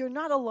you're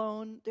not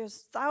alone.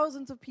 There's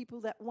thousands of people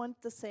that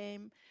want the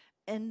same,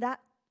 and that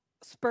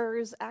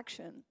spurs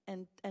action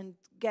and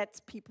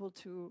gets people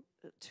to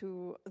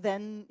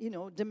then, you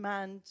know,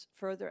 demand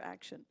further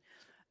action.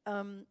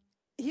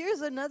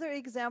 Here's another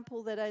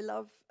example that I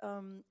love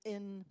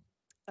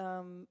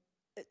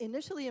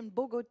initially in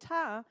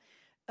Bogota.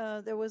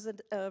 There was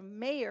a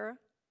mayor,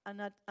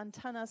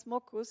 Antanas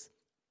Mockus,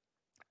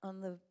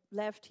 on the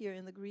left here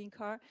in the green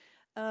car,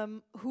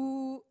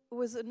 who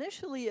was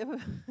initially a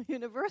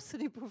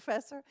university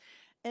professor,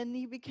 and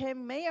he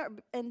became mayor,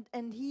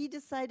 and he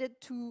decided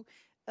to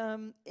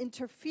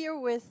interfere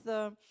with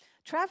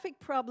traffic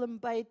problem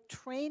by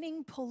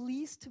training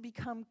police to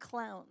become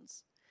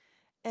clowns.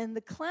 And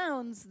the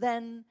clowns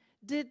then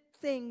did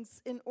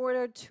things in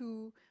order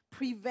to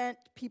prevent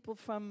people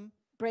from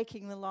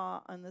breaking the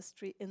law on the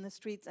street, in the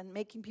streets, and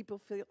making people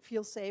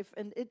feel safe,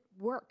 and it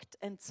worked.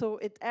 And so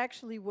it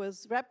actually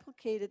was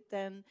replicated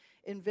then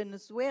in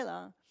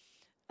Venezuela,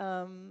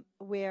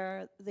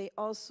 where they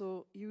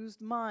also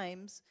used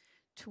mimes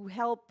to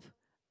help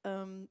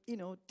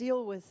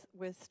deal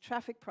with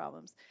traffic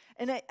problems.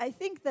 And I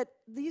think that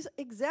these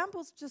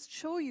examples just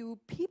show you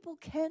people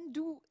can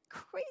do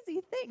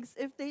crazy things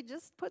if they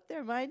just put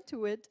their mind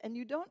to it, and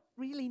you don't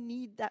really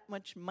need that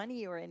much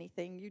money or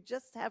anything. You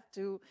just have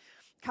to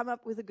come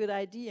up with a good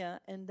idea,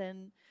 and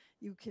then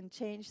you can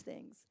change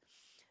things.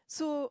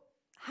 So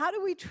how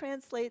do we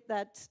translate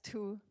that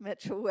to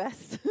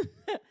Metrowest?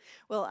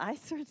 Well, I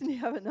certainly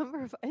have a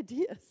number of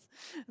ideas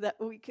that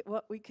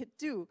what we could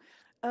do.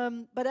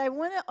 But I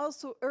want to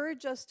also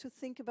urge us to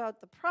think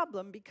about the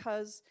problem,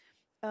 because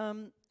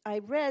I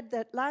read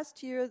that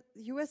last year,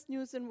 the US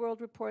News and World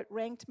Report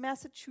ranked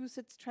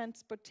Massachusetts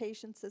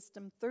transportation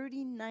system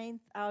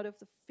 39th out of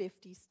the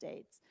 50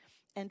 states,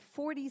 and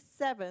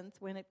 47th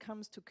when it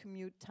comes to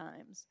commute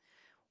times.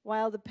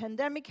 While the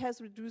pandemic has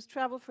reduced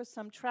travel for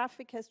some,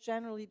 traffic has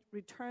generally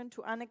returned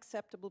to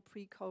unacceptable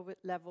pre-COVID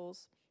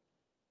levels.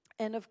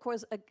 And of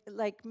course,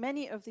 like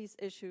many of these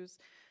issues,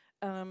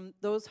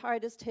 those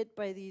hardest hit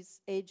by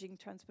these aging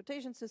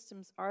transportation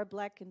systems are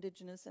Black,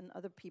 Indigenous, and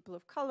other people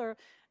of color,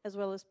 as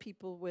well as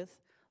people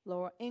with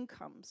lower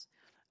incomes.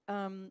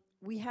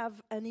 We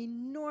have an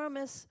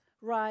enormous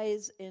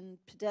rise in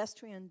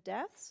pedestrian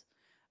deaths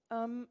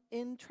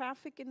in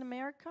traffic in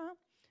America.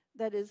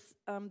 That is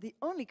the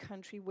only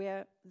country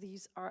where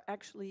these are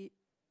actually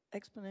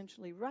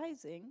exponentially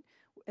rising.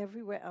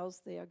 Everywhere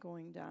else they are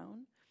going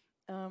down.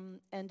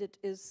 And it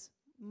is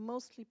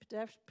mostly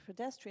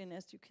pedestrian,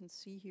 as you can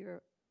see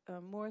here,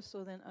 more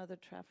so than other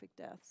traffic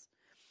deaths.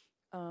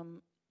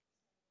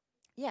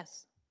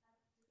 Yes?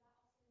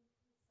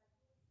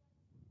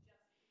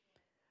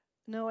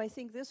 No, I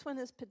think this one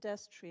is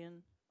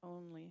pedestrian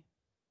only.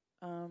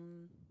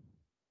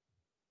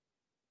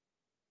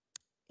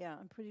 Yeah,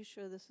 I'm pretty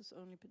sure this is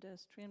only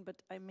pedestrian,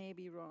 but I may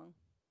be wrong.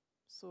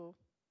 So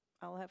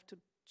I'll have to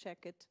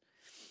check it.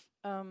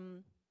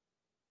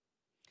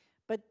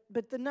 But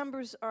the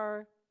numbers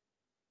are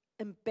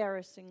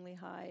embarrassingly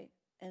high.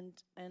 And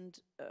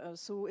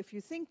so if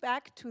you think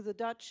back to the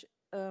Dutch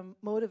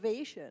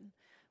motivation,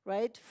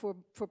 right, for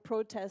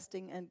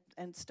protesting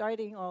and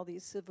starting all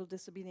these civil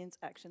disobedience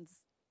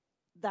actions,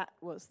 that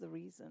was the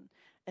reason.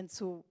 And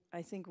so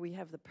I think we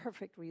have the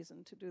perfect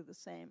reason to do the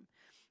same.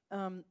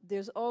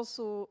 There's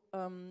also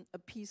a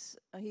piece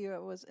here,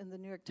 it was in the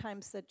New York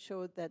Times, that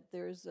showed that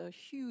there's a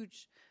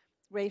huge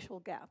racial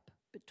gap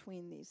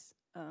between these,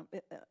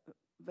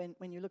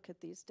 when you look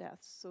at these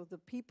deaths. So the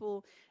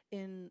people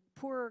in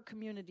poorer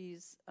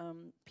communities,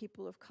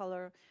 people of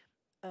color,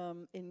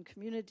 in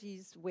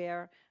communities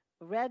where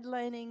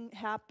redlining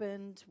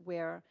happened,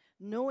 where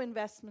no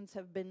investments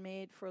have been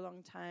made for a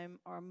long time,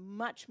 are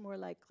much more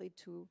likely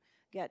to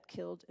get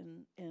killed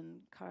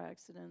in car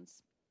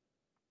accidents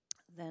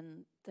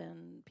than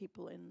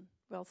people in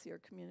wealthier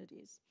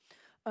communities.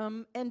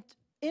 And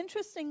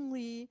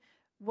interestingly,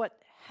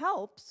 what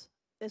helps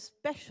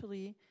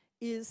especially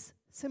is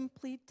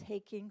simply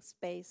taking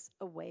space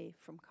away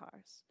from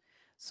cars.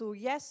 So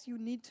yes, you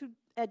need to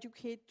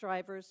educate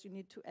drivers, you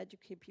need to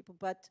educate people,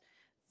 but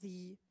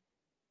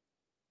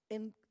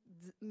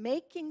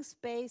making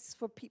space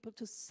for people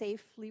to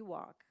safely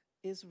walk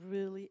is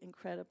really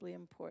incredibly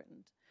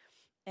important.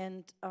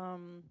 And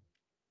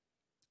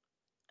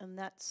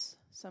that's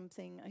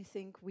something I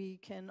think we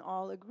can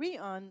all agree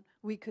on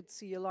we could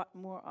see a lot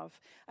more of.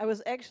 I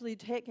was actually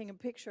taking a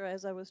picture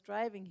as I was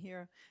driving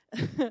here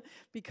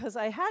because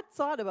I had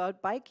thought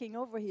about biking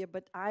over here,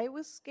 but I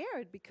was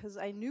scared because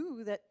I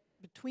knew that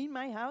between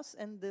my house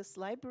and this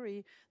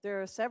library,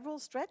 there are several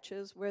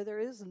stretches where there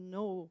is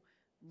no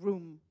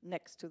room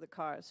next to the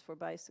cars for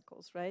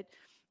bicycles, right?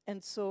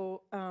 And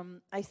so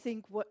I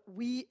think what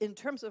we, in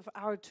terms of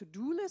our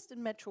to-do list in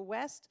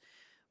Metrowest,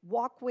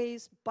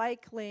 walkways,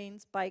 bike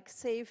lanes, bike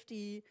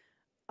safety,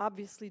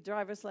 obviously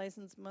driver's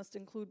license must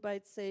include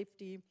bike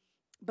safety,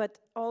 but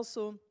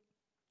also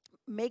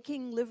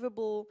making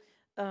livable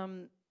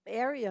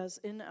areas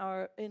in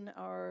our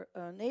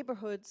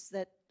neighborhoods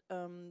that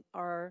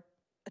are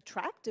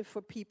attractive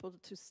for people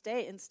to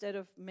stay instead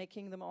of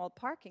making them all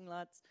parking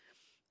lots.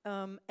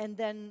 And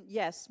then,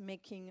 yes,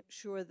 making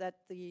sure that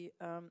the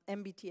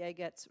MBTA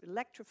gets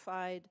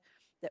electrified,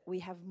 that we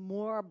have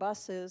more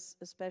buses,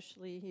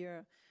 especially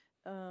here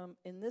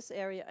in this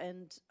area,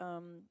 and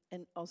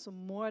also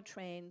more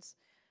trains,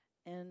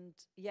 and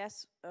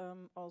yes,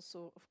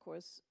 also, of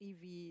course,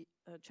 EV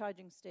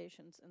charging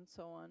stations and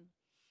so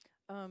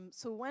on.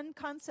 So one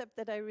concept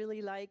that I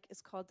really like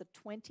is called the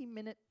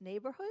 20-minute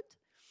neighborhood,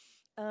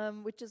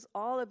 which is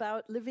all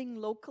about living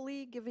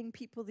locally, giving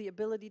people the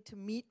ability to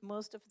meet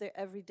most of their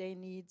everyday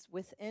needs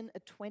within a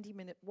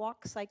 20-minute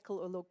walk, cycle,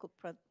 or local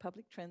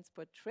public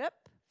transport trip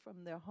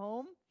from their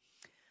home.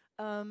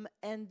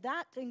 And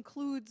that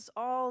includes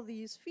all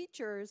these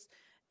features.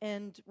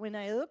 And when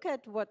I look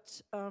at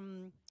what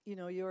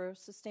your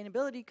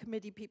sustainability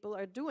committee people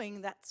are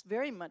doing, that's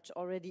very much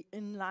already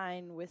in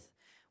line with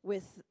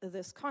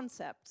this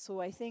concept.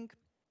 So I think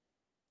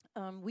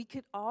we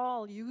could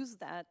all use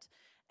that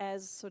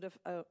as sort of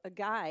a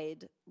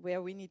guide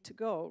where we need to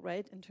go,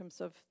 right, in terms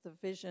of the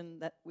vision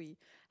that we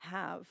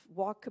have,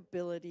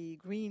 walkability,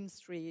 green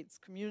streets,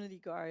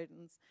 community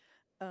gardens.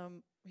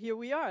 Here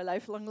we are,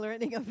 lifelong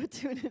learning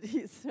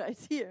opportunities right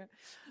here.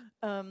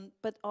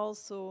 But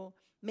also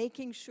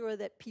making sure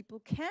that people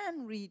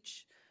can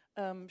reach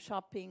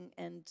shopping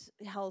and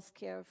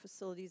healthcare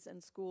facilities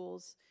and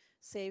schools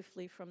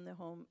safely from their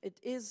home. It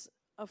is,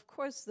 of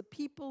course, the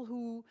people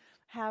who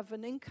have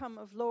an income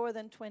of lower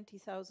than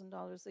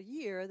 $20,000 a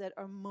year that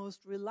are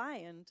most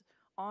reliant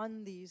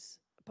on these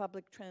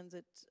public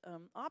transit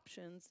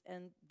options,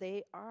 and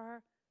they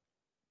are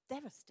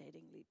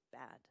devastatingly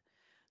bad.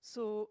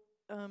 So,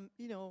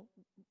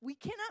 we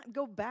cannot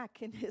go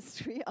back in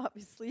history,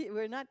 obviously.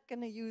 We're not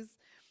going to use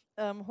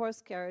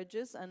horse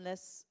carriages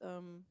unless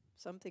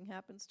something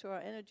happens to our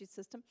energy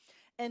system.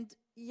 And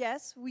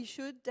yes, we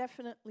should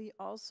definitely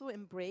also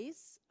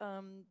embrace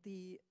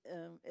the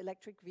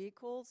electric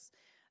vehicles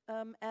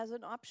as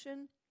an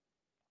option.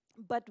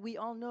 But we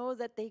all know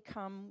that they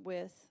come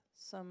with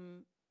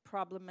some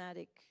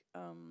problematic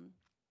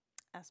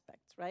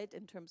aspects, right,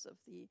 in terms of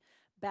the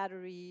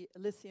battery,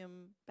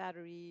 lithium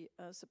battery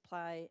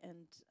supply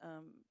and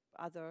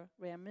other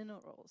rare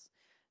minerals.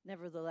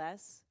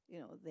 Nevertheless,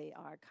 they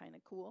are kind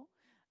of cool,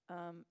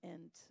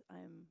 and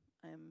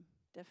I'm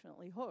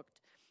definitely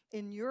hooked.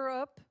 In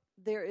Europe,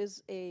 there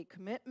is a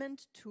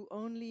commitment to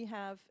only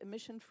have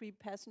emission-free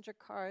passenger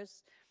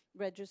cars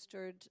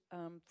registered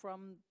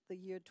from the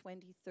year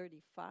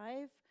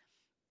 2035.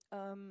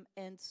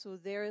 And so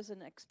there is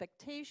an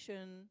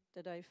expectation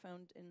that I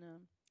found in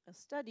a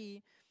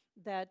study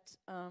that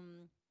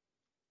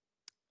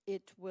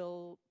it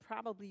will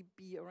probably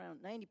be around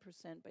 90%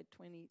 by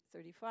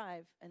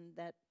 2035, and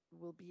that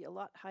will be a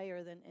lot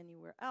higher than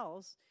anywhere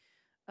else.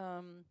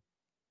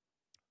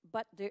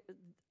 But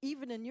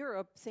even in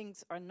Europe,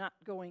 things are not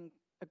going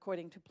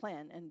according to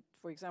plan. And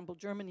for example,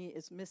 Germany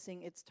is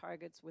missing its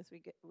targets with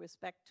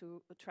respect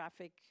to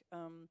traffic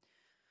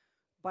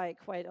by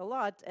quite a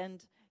lot.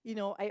 And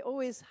I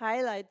always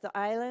highlight the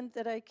island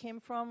that I came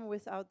from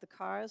without the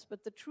cars,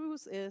 but the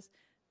truth is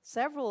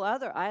several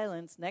other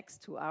islands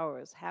next to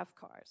ours have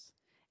cars,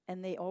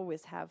 and they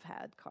always have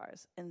had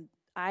cars. And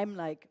I'm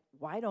like,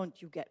 why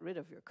don't you get rid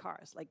of your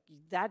cars? Like,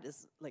 that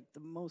is like the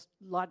most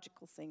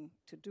logical thing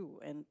to do,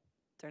 and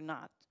they're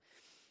not.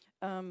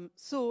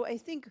 So I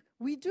think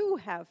we do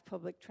have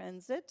public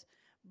transit,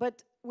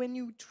 but when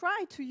you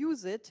try to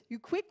use it, you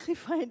quickly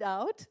find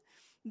out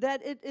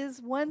that it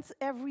is once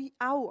every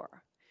hour,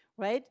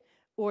 right?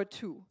 Or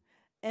two.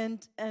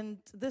 And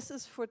this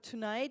is for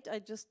tonight. I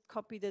just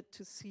copied it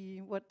to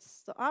see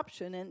what's the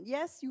option. And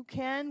yes, you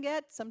can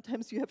get,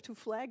 sometimes you have to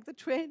flag the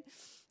train.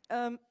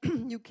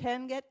 You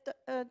can get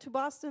to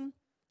Boston,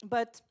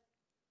 but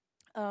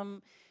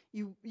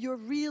you're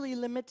really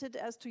limited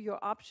as to your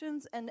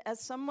options. And as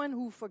someone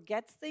who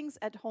forgets things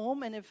at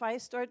home, and if I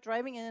start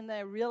driving and then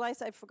I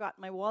realize I forgot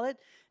my wallet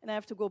and I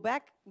have to go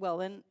back, well,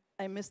 then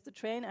I missed the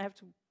train. I have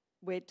to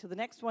wait to the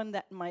next one.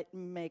 That might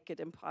make it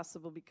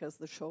impossible because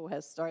the show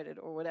has started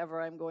or whatever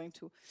I'm going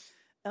to.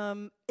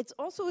 It's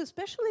also,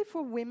 especially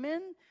for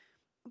women,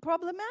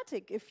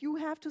 problematic. If you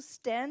have to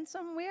stand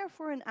somewhere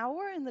for an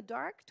hour in the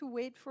dark to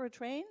wait for a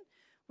train,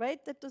 right,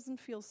 that doesn't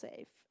feel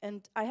safe.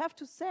 And I have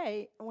to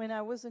say, when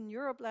I was in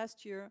Europe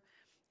last year,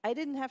 I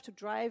didn't have to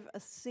drive a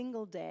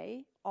single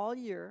day all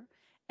year,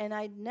 and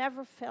I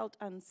never felt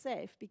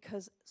unsafe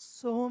because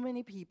so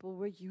many people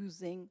were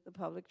using the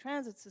public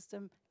transit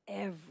system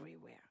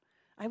everywhere.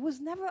 I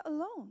was never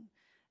alone,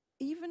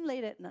 even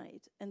late at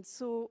night. And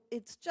so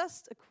it's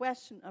just a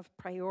question of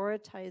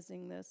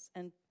prioritizing this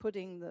and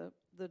putting the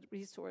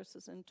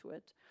resources into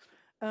it.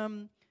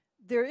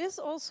 There is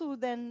also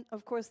then,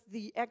 of course,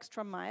 the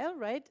extra mile,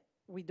 right?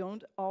 We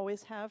don't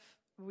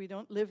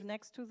live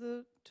next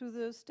to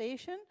the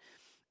station.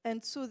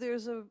 And so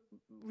there's a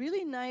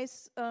really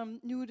nice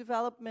new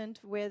development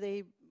where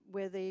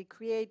they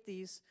create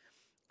these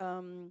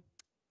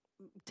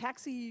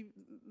taxi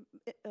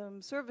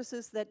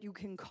services that you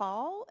can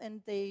call,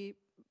 and they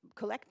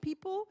collect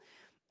people.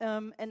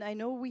 And I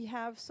know we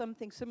have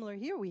something similar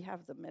here. We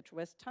have the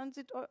Metrowest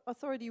Transit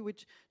Authority,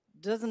 which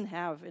doesn't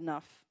have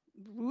enough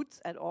routes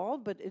at all,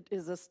 but it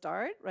is a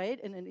start, right?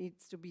 And it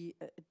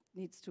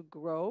needs to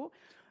grow.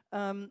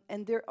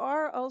 And there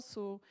are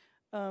also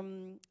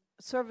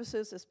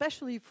services,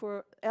 especially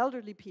for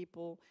elderly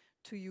people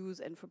to use,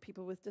 and for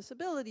people with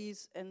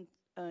disabilities, and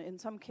in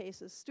some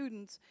cases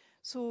students.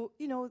 So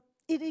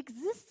it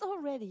exists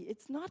already.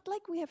 It's not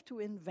like we have to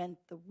invent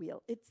the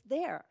wheel. It's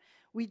there.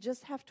 We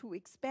just have to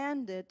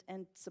expand it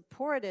and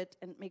support it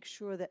and make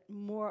sure that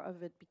more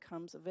of it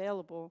becomes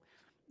available,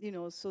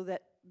 so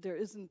that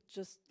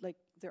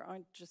there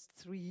aren't just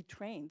 3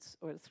 trains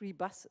or 3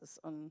 buses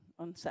on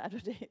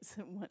Saturdays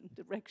in one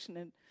direction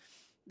and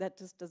That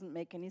just doesn't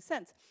make any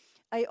sense.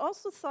 I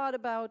also thought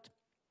about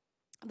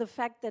the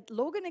fact that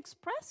Logan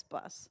Express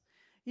Bus,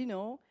 you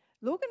know,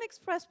 Logan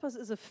Express Bus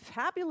is a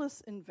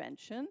fabulous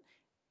invention.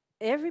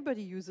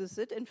 Everybody uses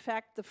it. In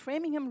fact, the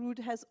Framingham route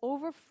has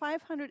over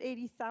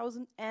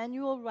 580,000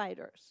 annual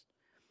riders.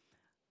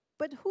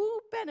 But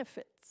who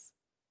benefits?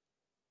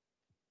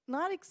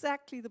 Not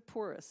exactly the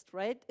poorest,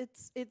 right?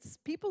 It's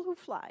people who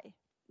fly.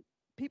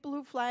 People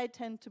who fly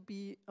tend to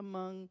be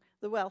among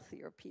the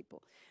wealthier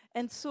people.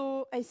 And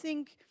so I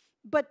think,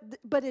 but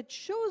it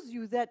shows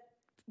you that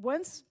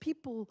once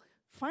people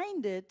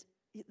find it,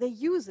 they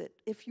use it.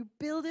 If you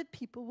build it,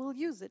 people will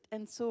use it.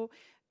 And so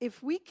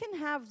if we can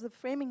have the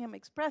Framingham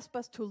Express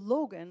Bus to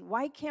Logan,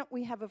 why can't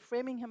we have a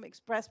Framingham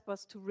Express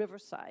Bus to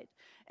Riverside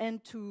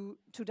and to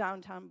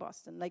downtown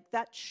Boston? Like,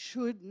 that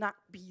should not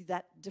be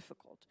that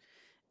difficult.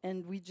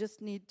 And we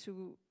just need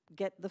to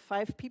get the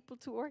 5 people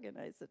to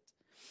organize it.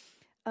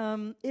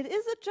 It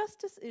is a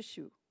justice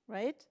issue,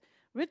 right?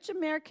 Rich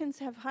Americans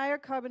have higher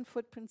carbon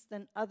footprints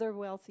than other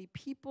wealthy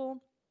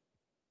people.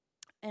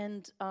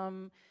 And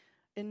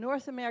in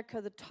North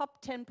America, the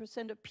top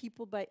 10% of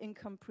people by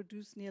income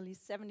produce nearly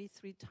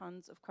 73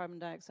 tons of carbon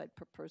dioxide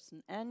per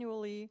person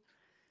annually.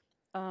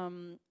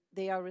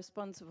 They are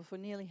responsible for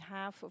nearly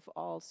half of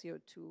all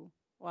CO2,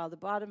 while the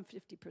bottom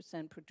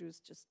 50% produce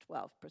just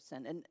 12%.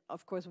 And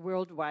of course,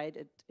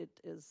 worldwide, it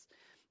is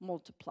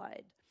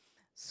multiplied.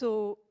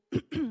 So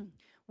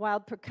while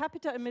per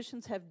capita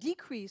emissions have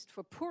decreased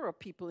for poorer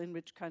people in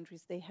rich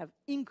countries, they have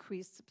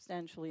increased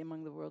substantially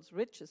among the world's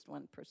richest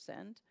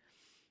 1%.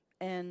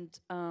 And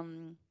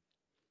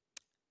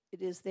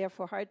it is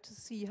therefore hard to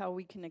see how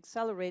we can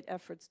accelerate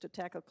efforts to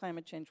tackle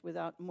climate change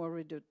without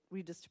more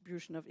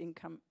redistribution of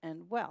income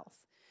and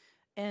wealth.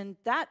 And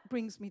that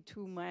brings me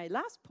to my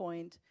last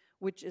point,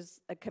 which is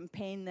a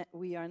campaign that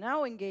we are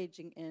now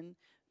engaging in.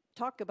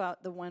 Talk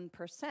about the 1%,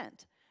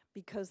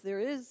 because there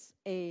is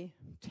a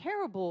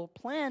terrible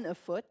plan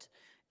afoot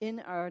in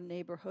our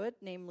neighborhood,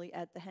 namely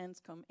at the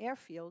Hanscom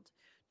Airfield,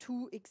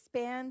 to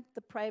expand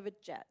the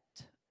private jet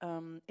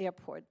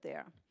airport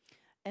there.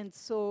 And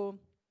so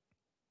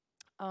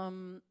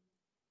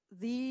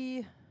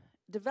the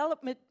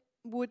development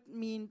would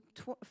mean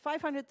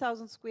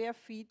 500,000 square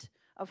feet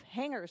of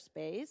hangar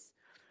space,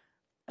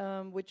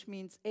 which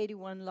means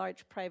 81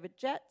 large private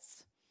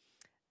jets.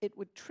 It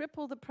would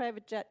triple the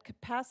private jet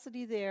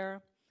capacity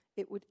there.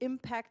 It would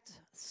impact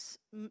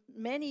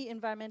many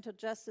environmental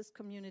justice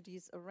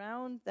communities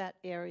around that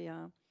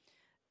area.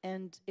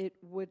 And it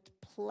would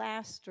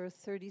plaster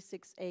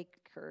 36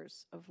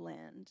 acres of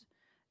land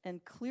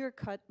and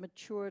clear-cut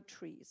mature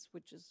trees,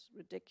 which is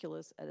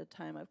ridiculous at a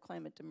time of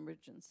climate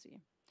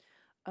emergency.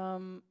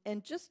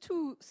 And just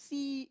to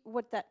see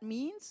what that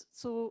means,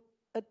 so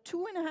a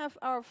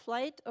 2.5-hour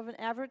flight of an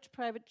average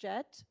private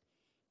jet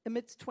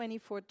emits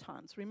 24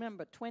 tons.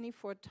 Remember,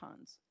 24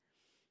 tons.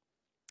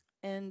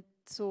 And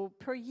so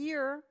per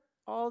year,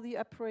 all the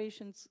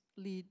operations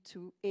lead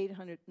to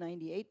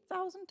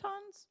 898,000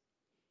 tons.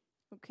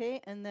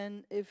 Okay, and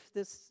then if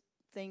this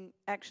thing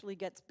actually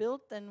gets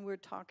built, then we're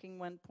talking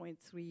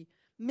 1.3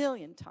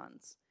 million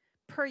tons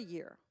per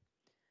year.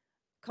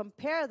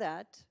 Compare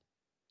that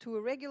to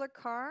a regular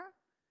car,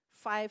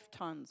 5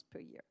 tons per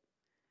year.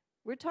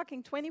 We're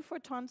talking 24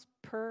 tons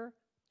per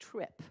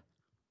trip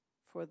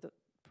for the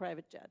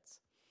private jets,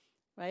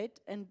 right?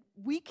 And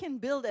we can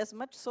build as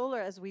much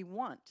solar as we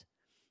want,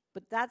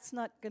 but that's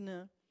not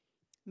gonna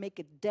make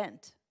a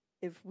dent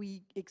if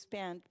we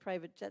expand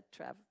private jet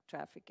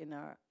traffic in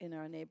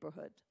our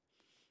neighborhood.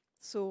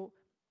 So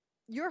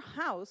your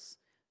house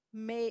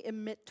may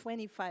emit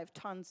 25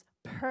 tons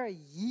per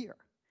year.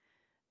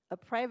 A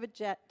private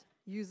jet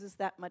uses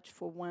that much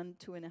for 1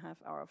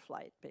 2.5-hour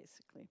flight,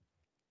 basically.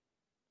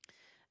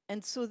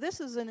 And so this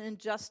is an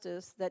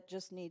injustice that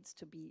just needs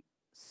to be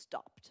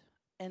stopped.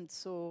 And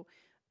so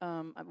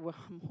I'm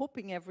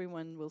hoping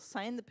everyone will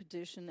sign the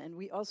petition, and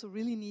we also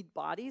really need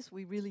bodies.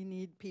 We really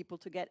need people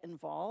to get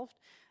involved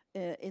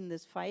in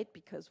this fight,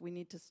 because we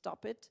need to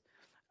stop it.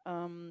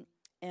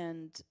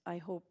 And I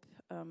hope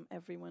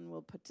everyone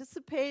will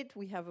participate.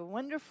 We have a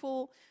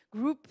wonderful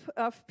group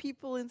of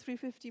people in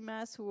 350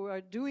 Mass who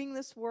are doing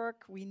this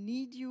work. We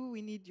need you,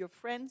 we need your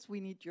friends, we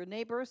need your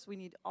neighbors, we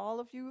need all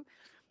of you.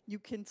 You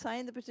can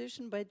sign the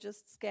petition by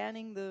just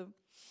scanning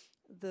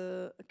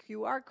the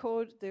QR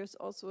code. There's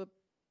also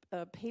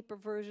a paper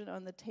version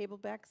on the table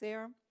back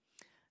there.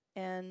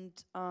 And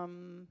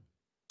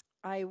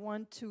I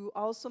want to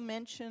also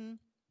mention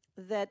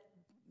that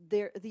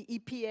the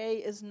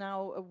EPA is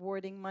now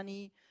awarding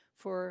money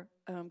for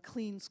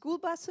clean school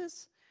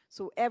buses.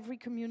 So every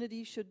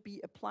community should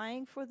be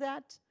applying for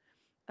that.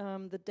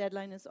 The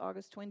deadline is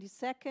August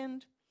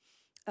 22nd.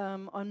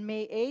 On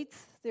May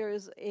 8th, there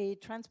is a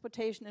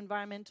transportation,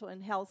 environmental,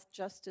 and health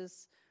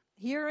justice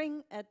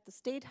hearing at the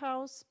State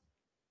House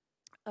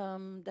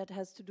that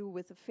has to do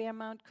with the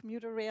Fairmount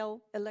commuter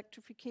rail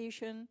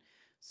electrification.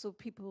 So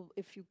people,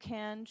 if you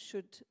can,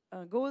 should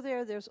go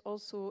there. There's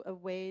also a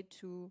way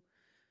to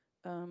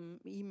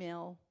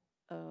email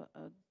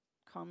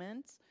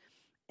comments.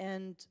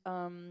 And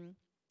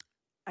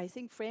I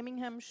think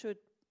Framingham should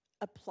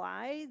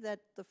apply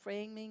that the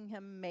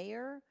Framingham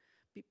mayor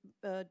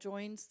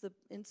joins the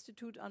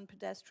Institute on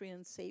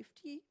Pedestrian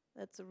Safety.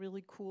 That's a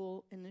really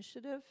cool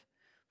initiative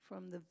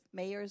from the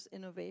Mayor's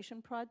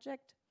Innovation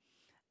Project.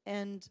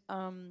 And,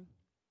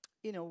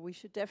 you know, we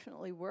should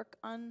definitely work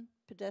on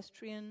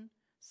pedestrian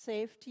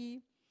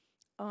safety.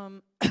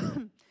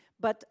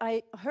 But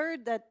I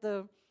heard that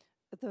the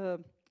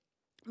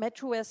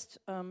Metrowest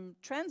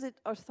Transit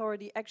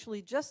Authority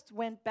actually just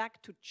went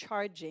back to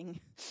charging.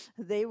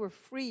 They were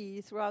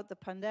free throughout the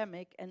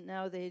pandemic, and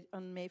now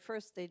on May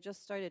 1st, they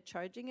just started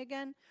charging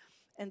again.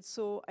 And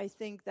so I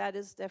think that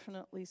is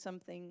definitely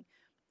something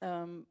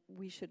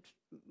we should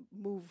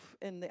move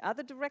in the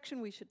other direction.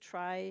 We should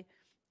try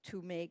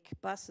to make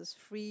buses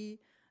free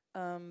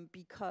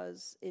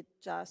because it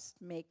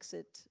just makes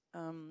it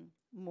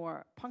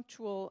more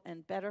punctual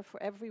and better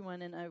for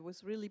everyone. And I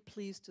was really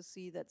pleased to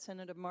see that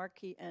Senator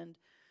Markey and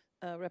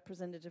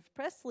Representative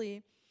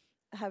Presley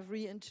have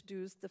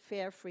reintroduced the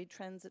Fair Free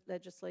Transit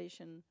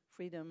Legislation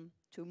Freedom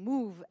to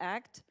Move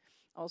Act,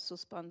 also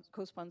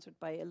co-sponsored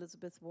by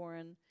Elizabeth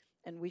Warren.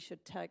 And we should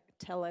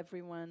tell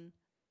everyone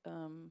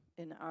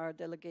in our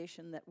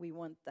delegation that we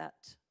want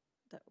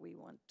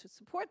to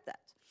support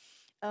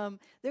that.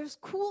 There's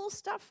cool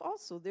stuff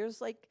also.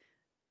 There's like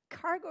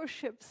cargo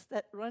ships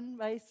that run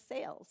by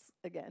sails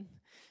again.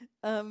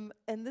 And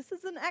this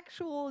is an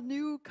actual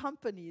new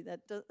company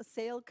that does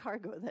sail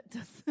cargo that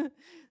does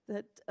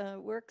that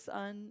works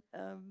on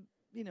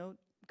you know,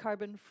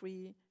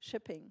 carbon-free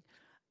shipping.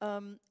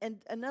 And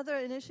another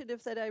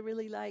initiative that I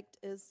really liked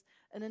is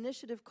an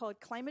initiative called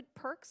Climate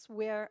Perks,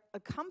 where a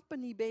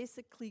company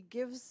basically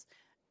gives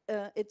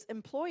its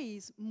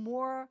employees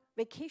more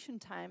vacation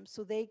time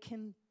so they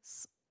can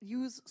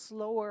use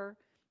slower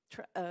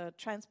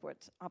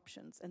transport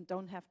options and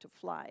don't have to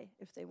fly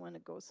if they want to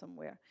go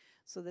somewhere,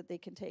 so that they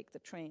can take the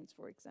trains,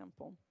 for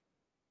example.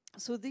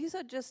 So these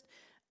are just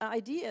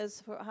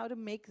ideas for how to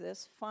make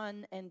this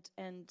fun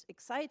and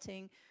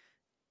exciting.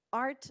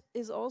 Art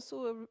is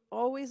also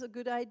always a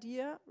good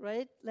idea,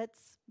 right?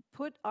 Let's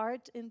put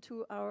art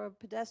into our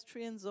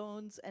pedestrian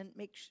zones and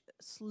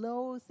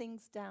slow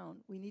things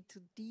down. We need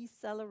to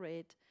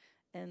decelerate,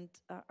 and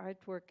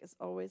artwork is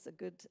always a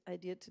good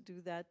idea to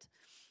do that.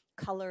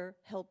 Color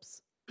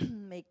helps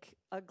make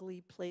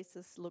ugly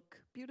places look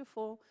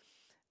beautiful.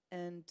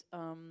 And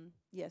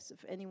yes,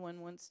 if anyone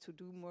wants to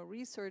do more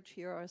research,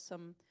 here are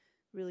some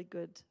really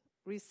good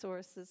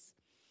resources.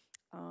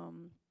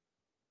 And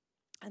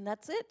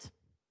that's it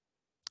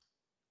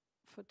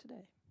for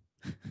today.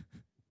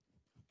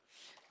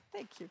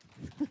 Thank you.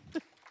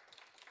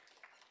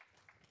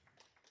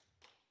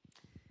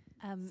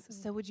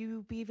 So would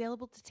you be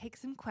available to take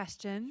some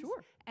questions?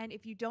 Sure. And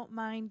if you don't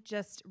mind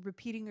just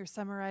repeating or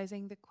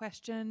summarizing the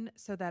question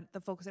so that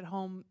the folks at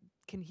home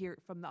can hear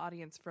it from the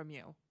audience from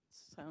you.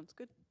 Sounds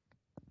good.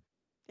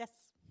 Yes.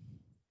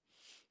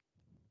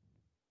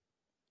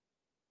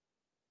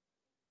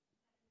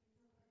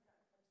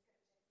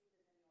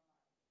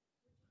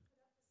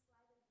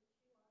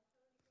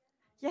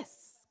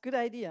 Yes, good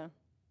idea.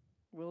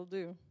 Will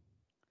do.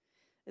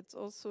 It's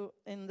also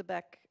in the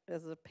back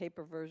as a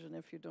paper version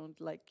if you don't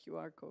like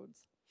QR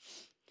codes.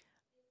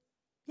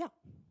 Yeah.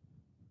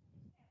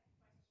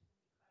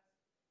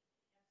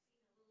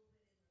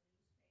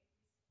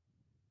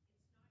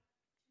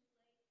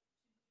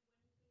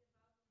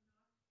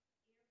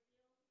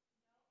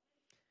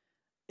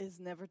 Is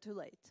never too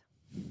late.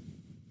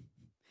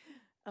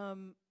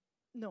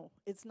 No,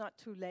 it's not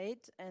too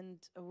late, and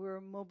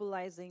we're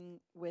mobilizing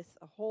with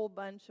a whole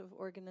bunch of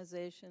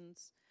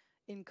organizations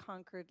in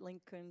Concord,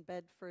 Lincoln,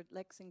 Bedford,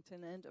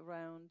 Lexington, and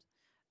around,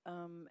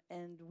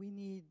 and we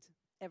need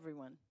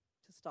everyone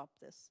to stop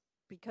this.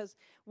 Because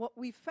what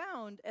we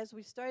found as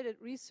we started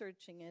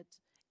researching it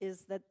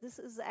is that this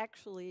is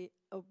actually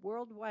a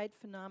worldwide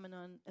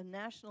phenomenon, a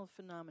national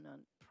phenomenon.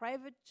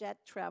 Private jet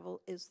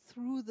travel is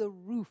through the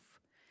roof.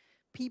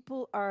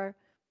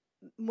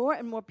 More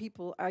and more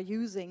people are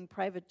using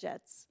private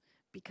jets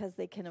because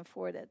they can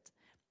afford it.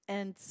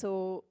 And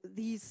so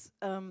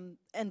and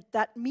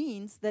that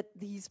means that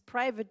these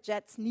private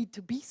jets need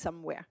to be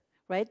somewhere,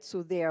 right?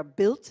 So they are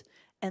built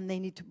and they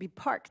need to be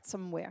parked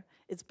somewhere.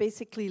 It's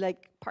basically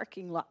like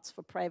parking lots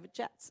for private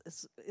jets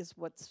is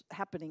what's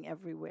happening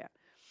everywhere.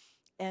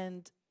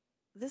 And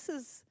this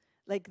is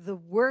like the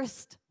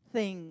worst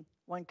thing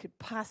one could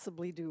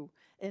possibly do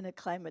in a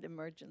climate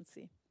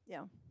emergency.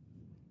 Yeah.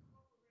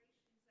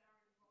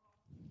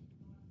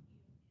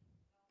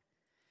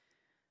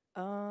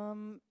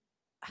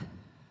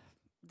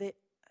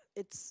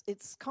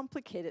 It's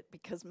complicated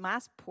because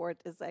Massport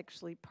is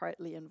actually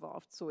partly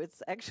involved, so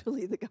it's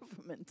actually the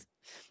government,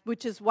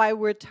 which is why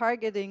we're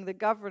targeting the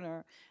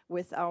governor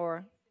with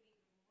our.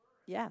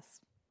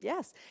 Yes.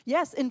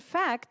 In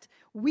fact,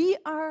 we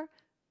are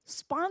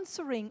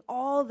sponsoring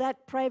all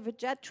that private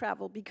jet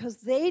travel because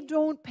they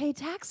don't pay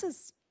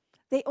taxes.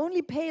 They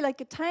only pay like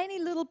a tiny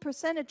little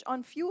percentage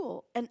on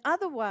fuel, and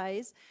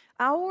otherwise,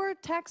 our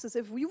taxes,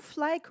 if you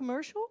fly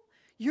commercial,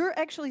 you're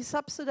actually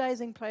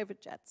subsidizing private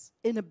jets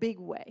in a big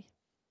way.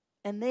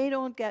 and they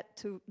don't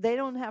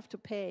have to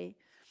pay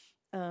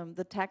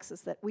the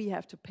taxes that we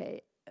have to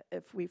pay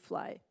if we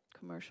fly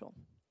commercial.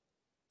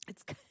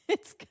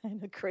 It's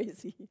kind of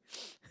crazy.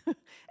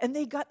 And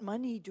they got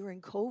money during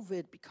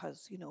COVID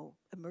because,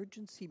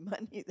 emergency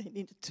money, they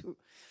needed to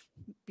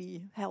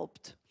be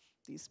helped,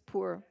 these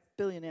poor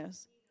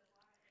billionaires.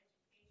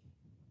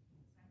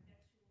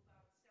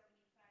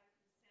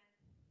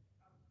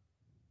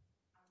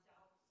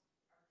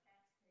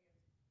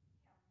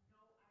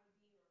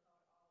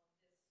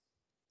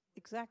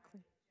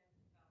 Exactly.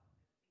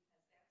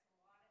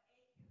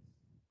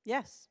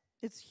 Yes,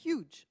 it's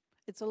huge.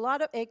 It's a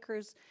lot of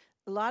acres.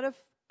 A lot of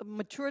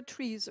mature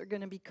trees are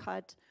going to be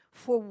cut.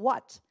 For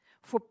what?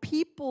 For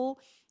people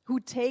who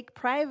take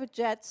private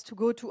jets to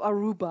go to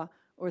Aruba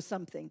or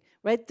something,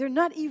 right? They're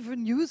not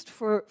even used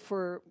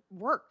for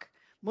work.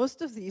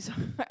 Most of these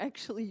are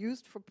actually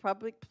used for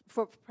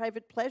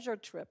private pleasure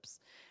trips.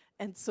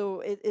 And so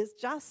it is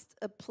just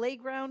a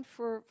playground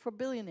for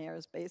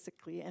billionaires,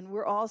 basically, and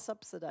we're all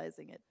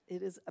subsidizing it.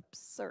 It is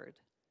absurd.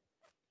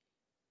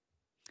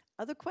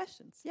 Other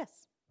questions?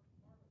 Yes.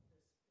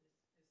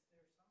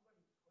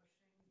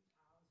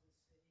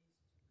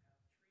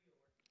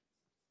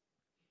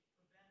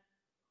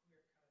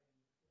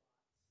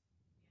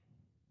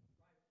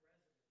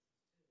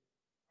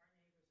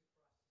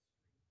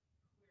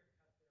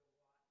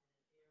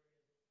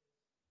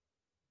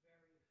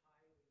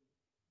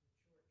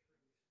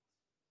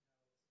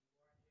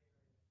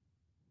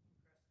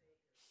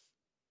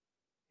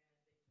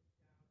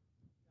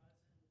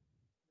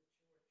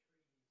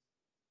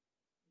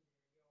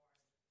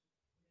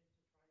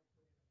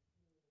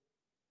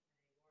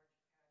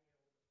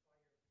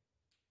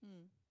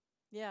 Hmm.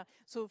 Yeah.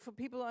 So for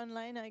people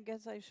online, I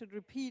guess I should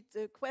repeat.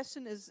 The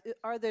question is,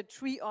 are there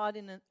tree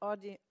ordinance?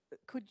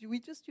 Could we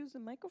just use a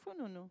microphone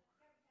or no?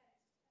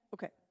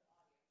 Okay.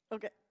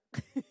 Okay.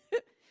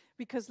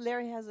 Because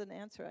Larry has an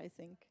answer, I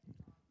think.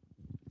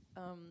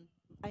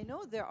 I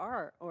know there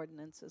are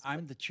ordinances.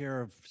 I'm the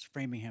chair of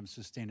Framingham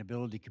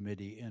Sustainability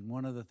Committee, and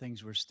one of the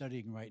things we're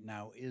studying right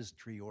now is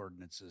tree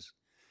ordinances.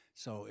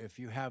 So if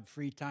you have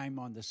free time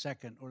on the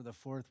second or the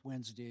fourth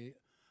Wednesday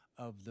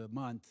of the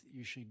month,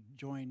 you should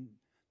join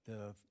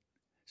the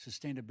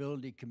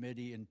Sustainability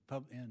Committee in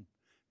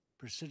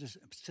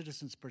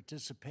citizens'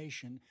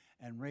 participation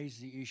and raise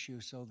the issue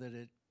so that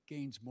it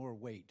gains more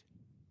weight.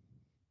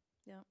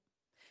 Yeah.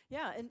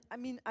 Yeah, and I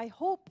mean, I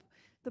hope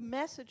the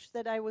message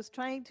that I was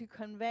trying to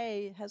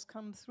convey has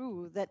come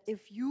through, that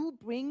if you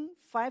bring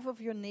 5 of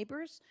your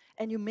neighbors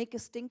and you make a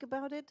stink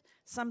about it,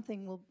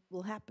 something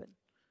will happen,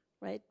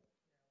 right?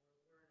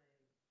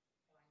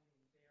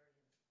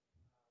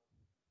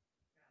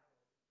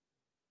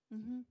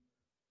 Mm-hmm.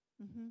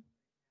 Mm-hmm.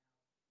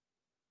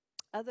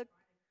 Other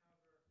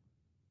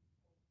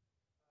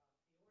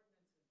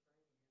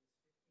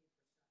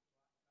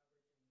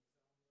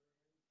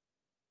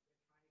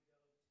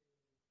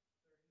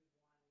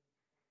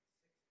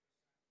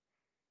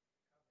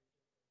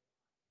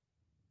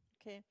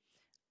Okay,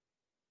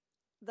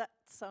 that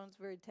sounds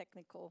very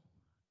technical.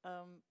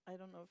 I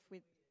don't know if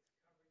we.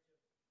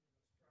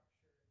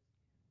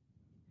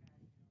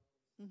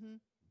 Mm-hmm.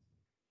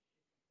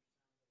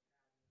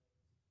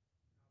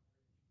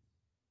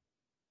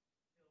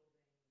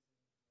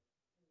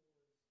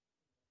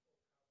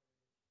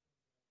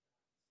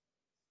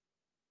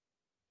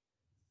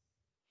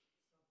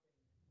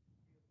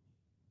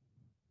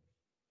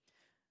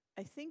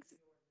 I think,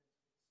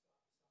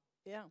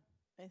 yeah,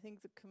 I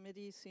think the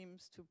committee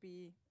seems to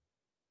be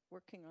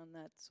working on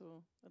that,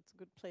 so that's a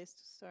good place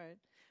to start.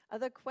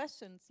 Other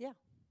questions? Yeah.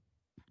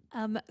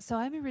 So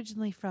I'm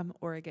originally from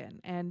Oregon,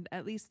 and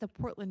at least the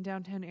Portland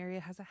downtown area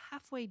has a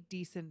halfway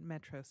decent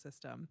metro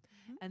system.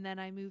 Mm-hmm. And then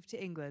I moved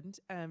to England.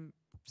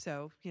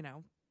 So,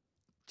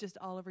 just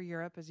all over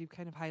Europe, as you've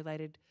kind of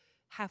highlighted,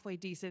 halfway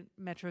decent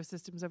metro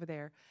systems over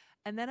there.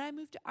 And then I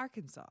moved to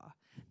Arkansas.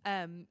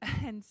 And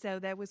so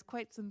there was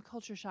quite some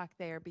culture shock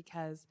there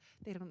because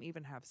they don't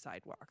even have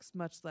sidewalks,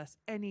 much less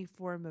any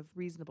form of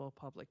reasonable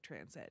public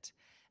transit.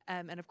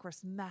 And of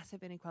course,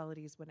 massive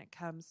inequalities when it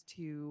comes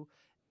to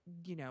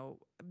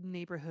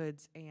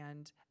neighborhoods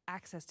and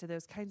access to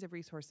those kinds of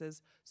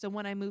resources. So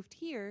when I moved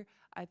here,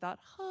 I thought,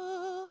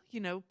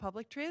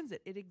 public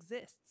transit, it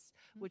exists,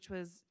 which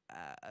was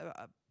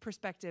a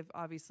perspective,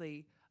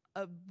 obviously,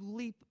 a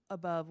leap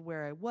above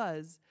where I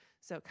was.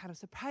 So it kind of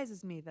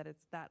surprises me that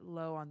it's that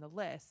low on the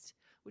list,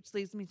 which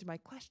leads me to my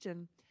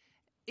question.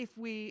 If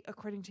we,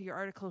 according to your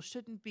article,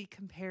 shouldn't be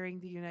comparing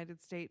the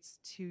United States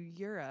to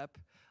Europe,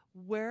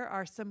 where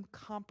are some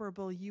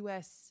comparable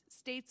U.S.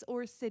 states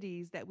or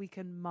cities that we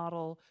can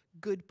model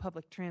good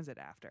public transit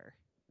after?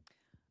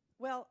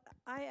 Well,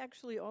 I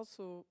actually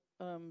also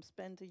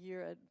spent a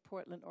year at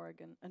Portland,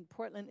 Oregon, and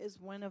Portland is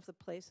one of the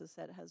places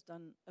that has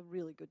done a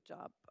really good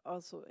job,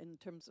 also in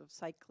terms of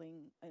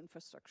cycling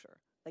infrastructure.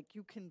 Like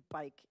you can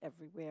bike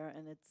everywhere,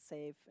 and it's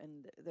safe,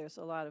 and there's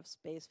a lot of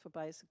space for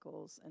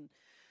bicycles, and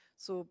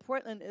so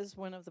Portland is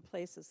one of the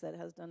places that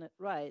has done it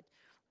right.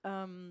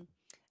 And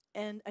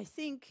I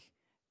think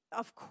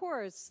of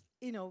course,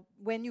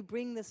 when you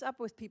bring this up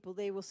with people,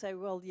 they will say,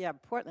 well, yeah,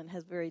 Portland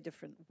has very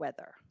different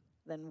weather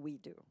than we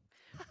do,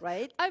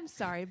 right? I'm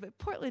sorry, but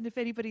Portland, if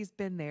anybody's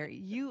been there,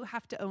 you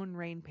have to own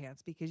rain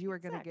pants because you are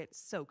going to Exactly. get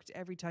soaked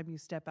every time you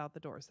step out the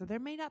door. So there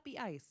may not be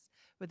ice,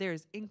 but there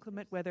is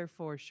inclement weather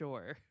for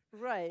sure.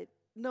 Right.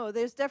 No,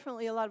 there's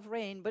definitely a lot of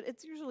rain, but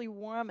it's usually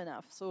warm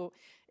enough. So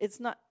it's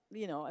not,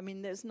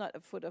 there's not a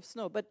foot of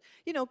snow. But,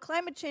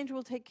 climate change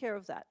will take care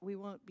of that. We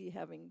won't be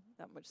having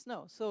that much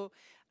snow. So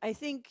I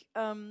think,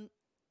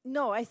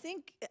 no, I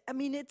think,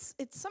 it's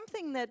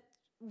something that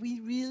we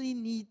really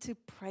need to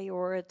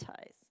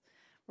prioritize.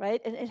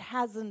 Right? And it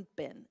hasn't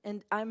been.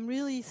 And I'm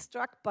really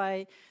struck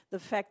by the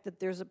fact that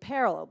there's a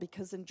parallel,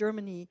 because in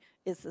Germany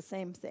it's the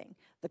same thing.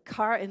 The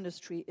car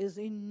industry is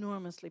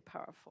enormously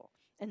powerful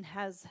and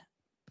has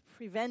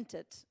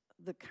prevented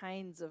the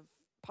kinds of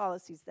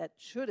policies that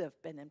should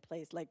have been in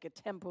place, like a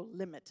tempo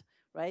limit,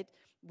 right?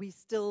 We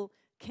still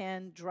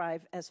can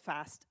drive as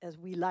fast as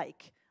we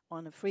like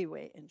on a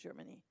freeway in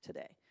Germany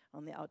today,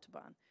 on the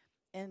Autobahn.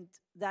 And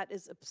that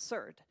is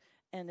absurd.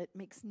 And it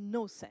makes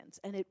no sense.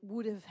 And it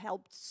would have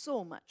helped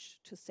so much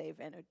to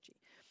save energy.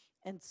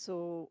 And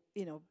so,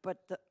 but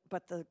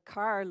the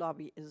car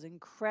lobby is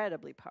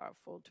incredibly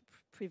powerful to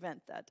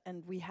prevent that.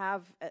 And we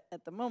have,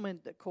 at the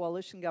moment, a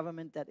coalition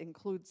government that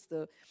includes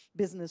the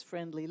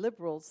business-friendly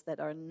liberals that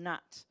are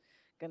not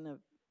going to,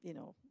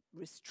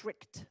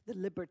 restrict the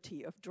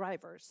liberty of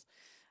drivers.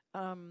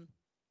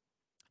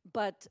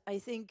 But I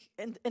think,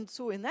 and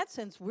so in that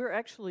sense, we're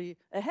actually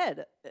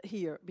ahead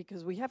here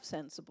because we have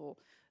sensible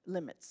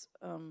limits,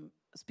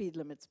 speed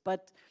limits.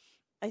 But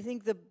I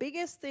think the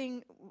biggest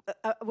thing,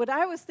 what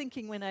I was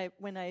thinking when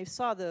I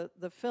saw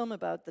the film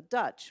about the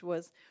Dutch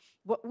was,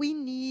 what we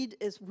need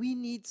is we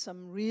need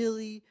some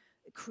really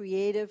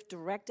creative,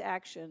 direct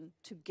action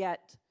to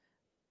get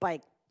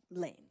bike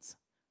lanes,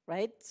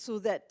 right? So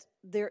that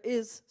there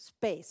is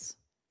space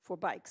for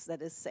bikes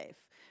that is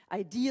safe.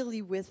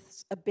 Ideally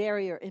with a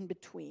barrier in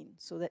between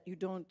so that you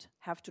don't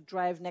have to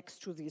drive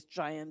next to these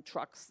giant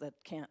trucks that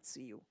can't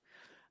see you.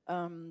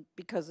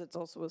 Because it's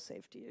also a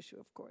safety issue,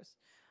 of course.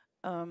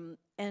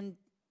 And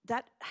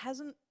that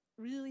hasn't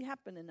really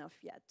happened enough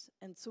yet.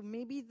 And so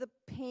maybe the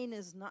pain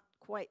is not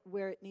quite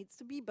where it needs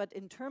to be, but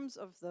in terms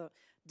of the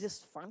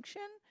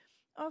dysfunction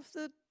of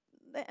the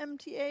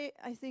MTA,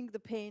 I think the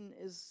pain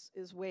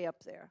is way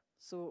up there.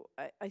 So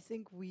I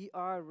think we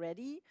are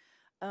ready.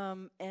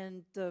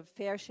 And the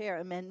Fair Share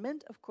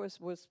Amendment, of course,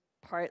 was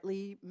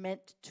partly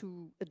meant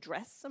to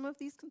address some of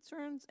these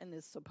concerns and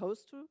is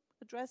supposed to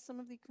address some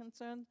of the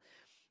concerns.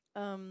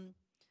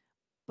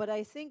 But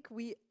I think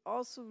we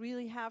also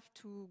really have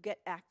to get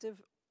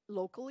active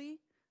locally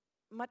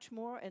much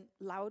more and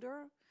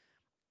louder.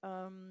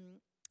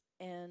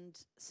 And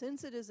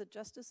since it is a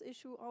justice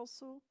issue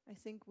also, I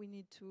think we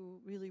need to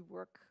really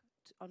work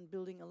on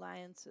building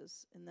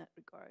alliances in that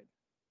regard.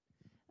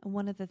 And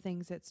one of the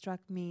things that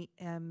struck me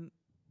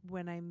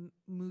when I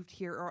moved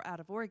here or out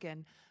of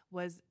Oregon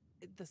was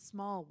the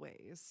small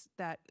ways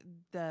that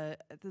the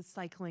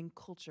cycling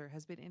culture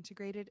has been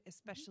integrated,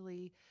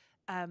 especially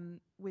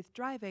with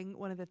driving.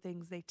 One of the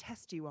things they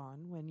test you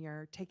on when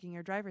you're taking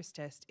your driver's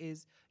test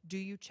is, do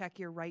you check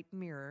your right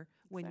mirror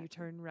when you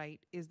turn right?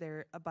 Is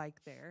there a bike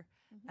there?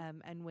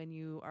 And when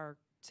you are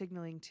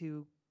signaling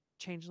to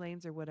change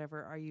lanes or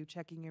whatever, are you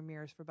checking your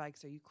mirrors for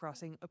bikes? Are you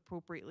crossing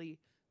appropriately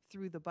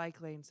through the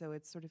bike lane? So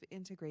it's sort of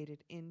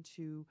integrated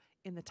into,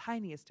 in the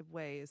tiniest of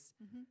ways,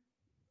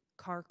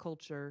 car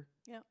culture,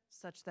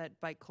 such that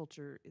bike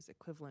culture is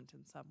equivalent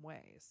in some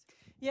ways.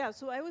 Yeah,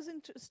 so I was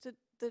interested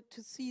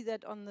to see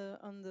that on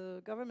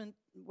the government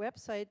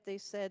website, they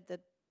said that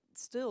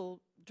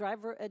still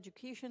driver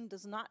education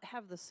does not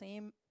have the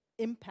same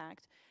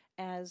impact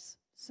as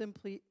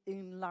simply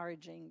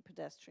enlarging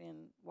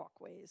pedestrian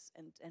walkways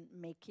and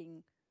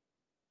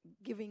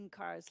giving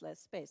cars less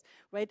space,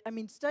 right? I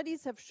mean,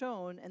 studies have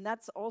shown, and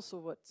that's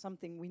also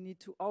something we need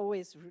to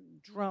always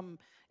drum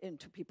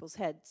into people's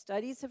heads.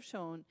 Studies have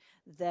shown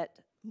that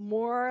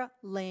more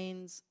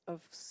lanes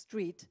of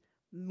street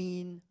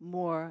mean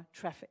more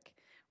traffic,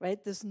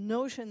 right? This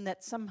notion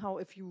that somehow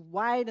if you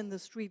widen the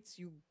streets,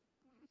 you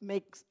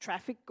make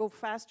traffic go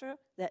faster,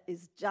 that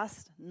is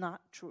just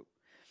not true.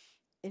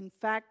 In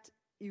fact,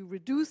 you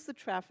reduce the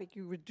traffic,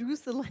 you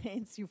reduce the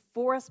lanes, you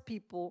force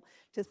people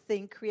to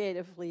think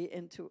creatively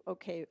into,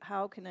 okay,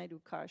 how can I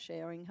do car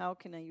sharing? How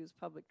can I use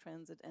public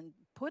transit? And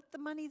put the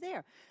money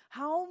there.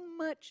 How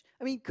much,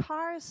 I mean,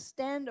 cars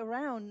stand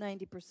around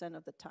 90%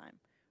 of the time,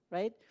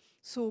 right?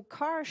 So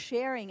car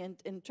sharing, and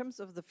in terms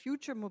of the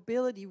future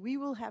mobility, we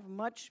will have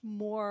much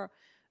more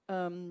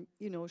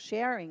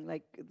sharing,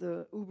 like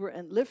the Uber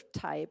and Lyft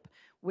type,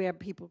 where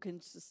people can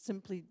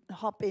simply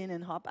hop in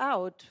and hop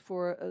out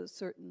for a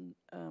certain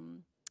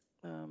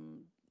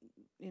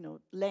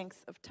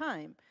length of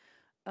time.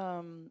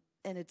 And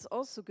it's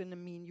also going to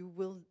mean you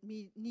will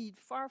need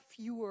far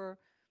fewer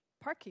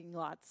parking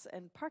lots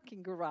and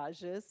parking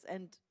garages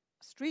and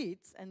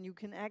streets, and you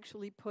can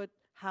actually put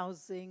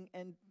housing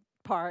and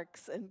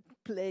parks and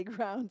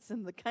playgrounds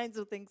and the kinds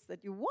of things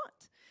that you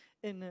want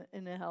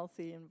in a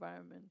healthy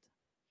environment.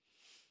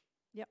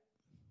 Yep.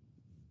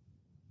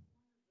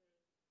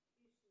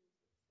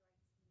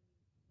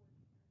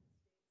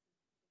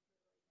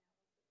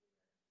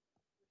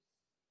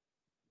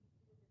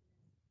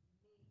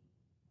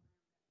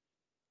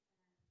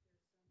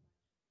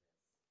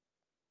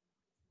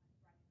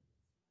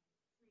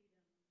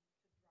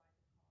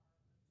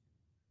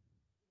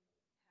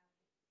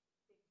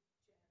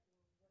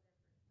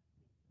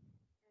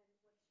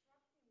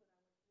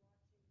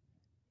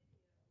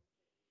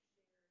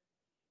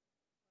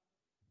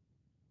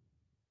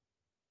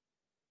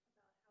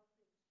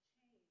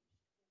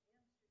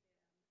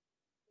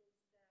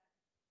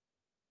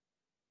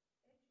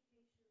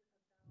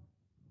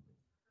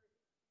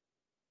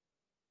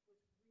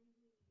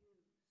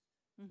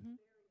 Mm-hmm.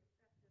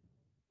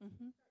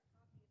 Mm-hmm.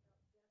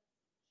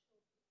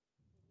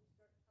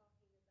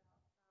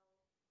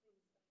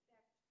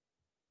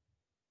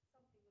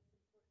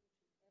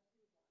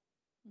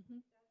 Mm-hmm.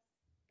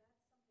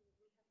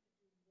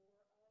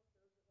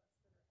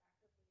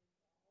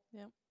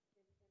 Yep.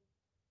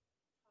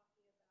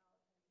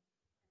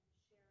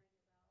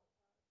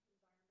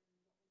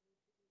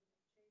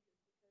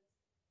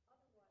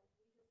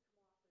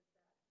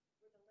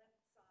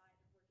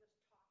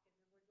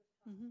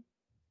 Mm-hmm.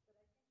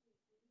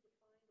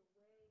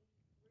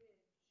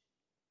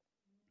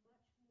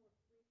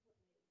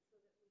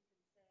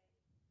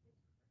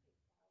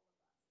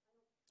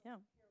 Yeah.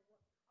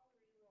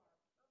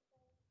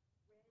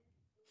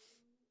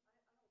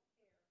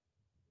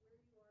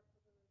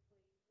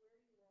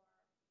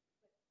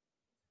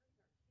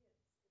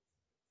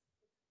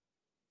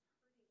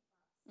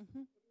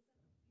 Mm-hmm.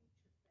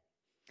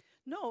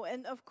 No,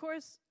 and of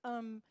course,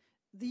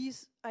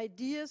 these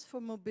ideas for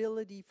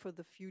mobility for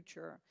the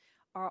future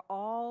are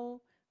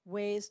all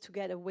ways to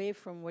get away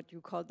from what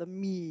you call the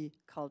me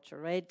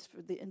culture, right?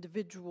 For the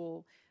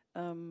individual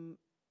um,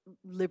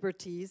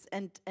 liberties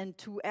and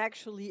to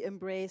actually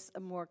embrace a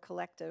more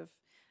collective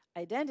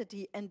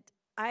identity. And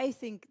I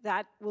think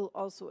that will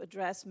also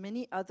address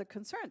many other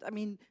concerns. I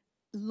mean,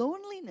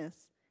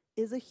 loneliness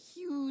is a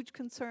huge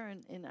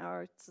concern in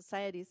our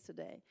societies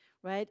today,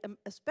 right?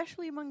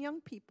 Especially among young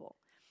people.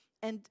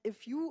 And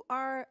if you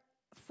are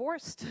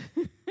forced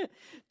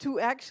to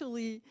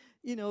actually,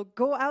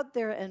 go out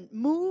there and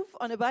move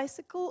on a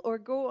bicycle or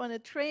go on a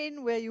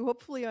train where you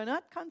hopefully are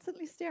not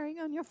constantly staring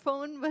on your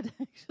phone, but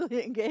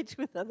actually engage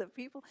with other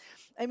people.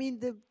 I mean,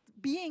 the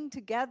being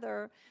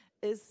together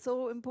is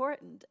so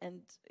important.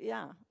 And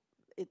yeah,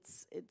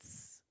 it's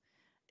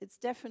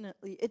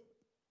definitely it.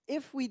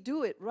 If we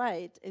do it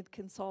right, it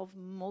can solve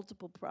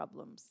multiple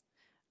problems.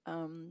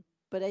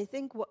 But I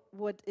think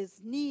what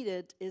is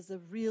needed is a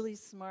really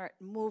smart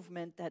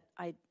movement that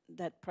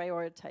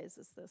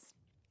prioritizes this.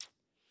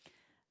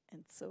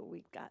 And so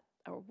we've got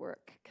our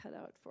work cut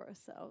out for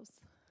ourselves.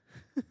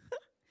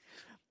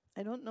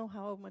 I don't know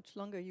how much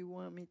longer you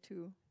want me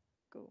to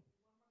go.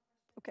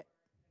 Okay.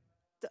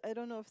 I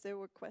don't know if there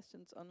were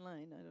questions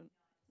online. I don't.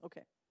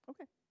 Okay.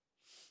 Okay.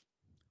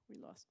 We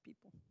lost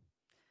people.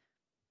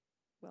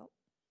 Well,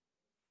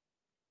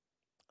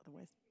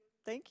 otherwise,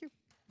 thank you.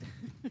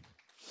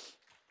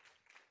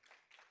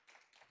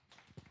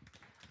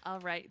 All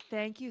right.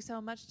 Thank you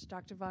so much to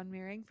Dr. Von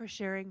Meering for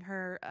sharing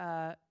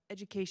her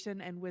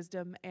education and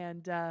wisdom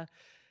and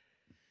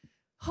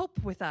hope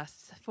with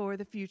us for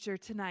the future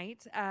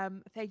tonight.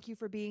 Thank you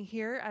for being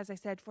here, as I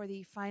said, for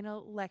the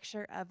final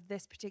lecture of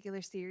this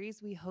particular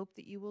series. We hope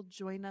that you will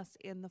join us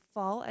in the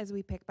fall as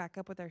we pick back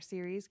up with our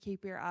series.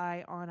 Keep your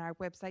eye on our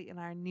website and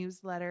our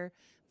newsletter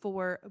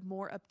for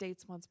more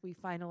updates once we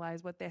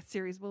finalize what that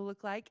series will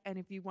look like. And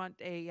if you want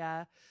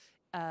a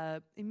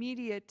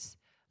immediate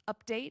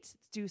update,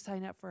 do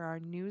sign up for our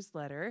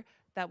newsletter.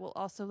 That will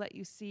also let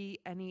you see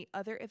any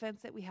other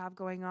events that we have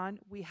going on.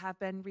 We have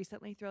been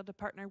recently thrilled to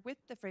partner with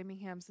the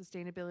Framingham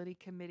Sustainability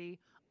Committee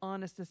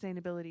on a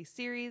sustainability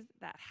series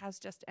that has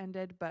just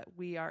ended, but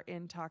we are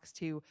in talks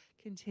to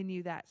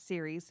continue that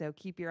series. So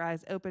keep your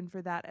eyes open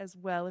for that as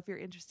well if you're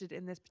interested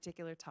in this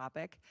particular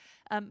topic.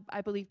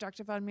 I believe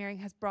Dr. Von Meering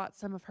has brought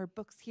some of her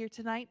books here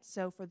tonight.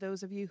 So for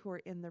those of you who are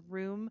in the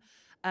room,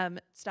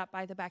 stop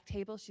by the back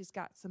table. She's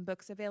got some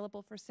books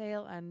available for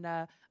sale and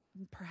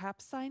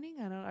perhaps signing.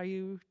 I don't know. Are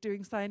you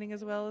doing signing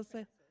as well as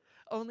the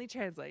only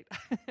translate?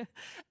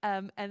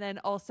 And then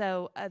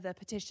also the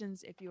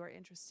petitions, if you are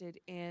interested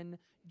in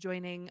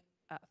joining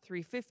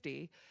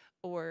 350,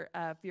 or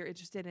if you're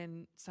interested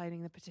in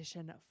signing the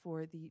petition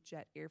for the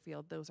jet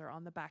airfield, those are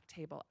on the back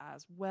table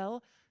as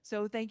well.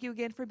 So thank you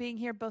again for being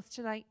here both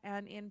tonight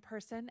and in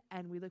person,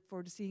 and we look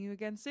forward to seeing you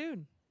again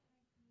soon.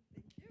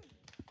 Thank you.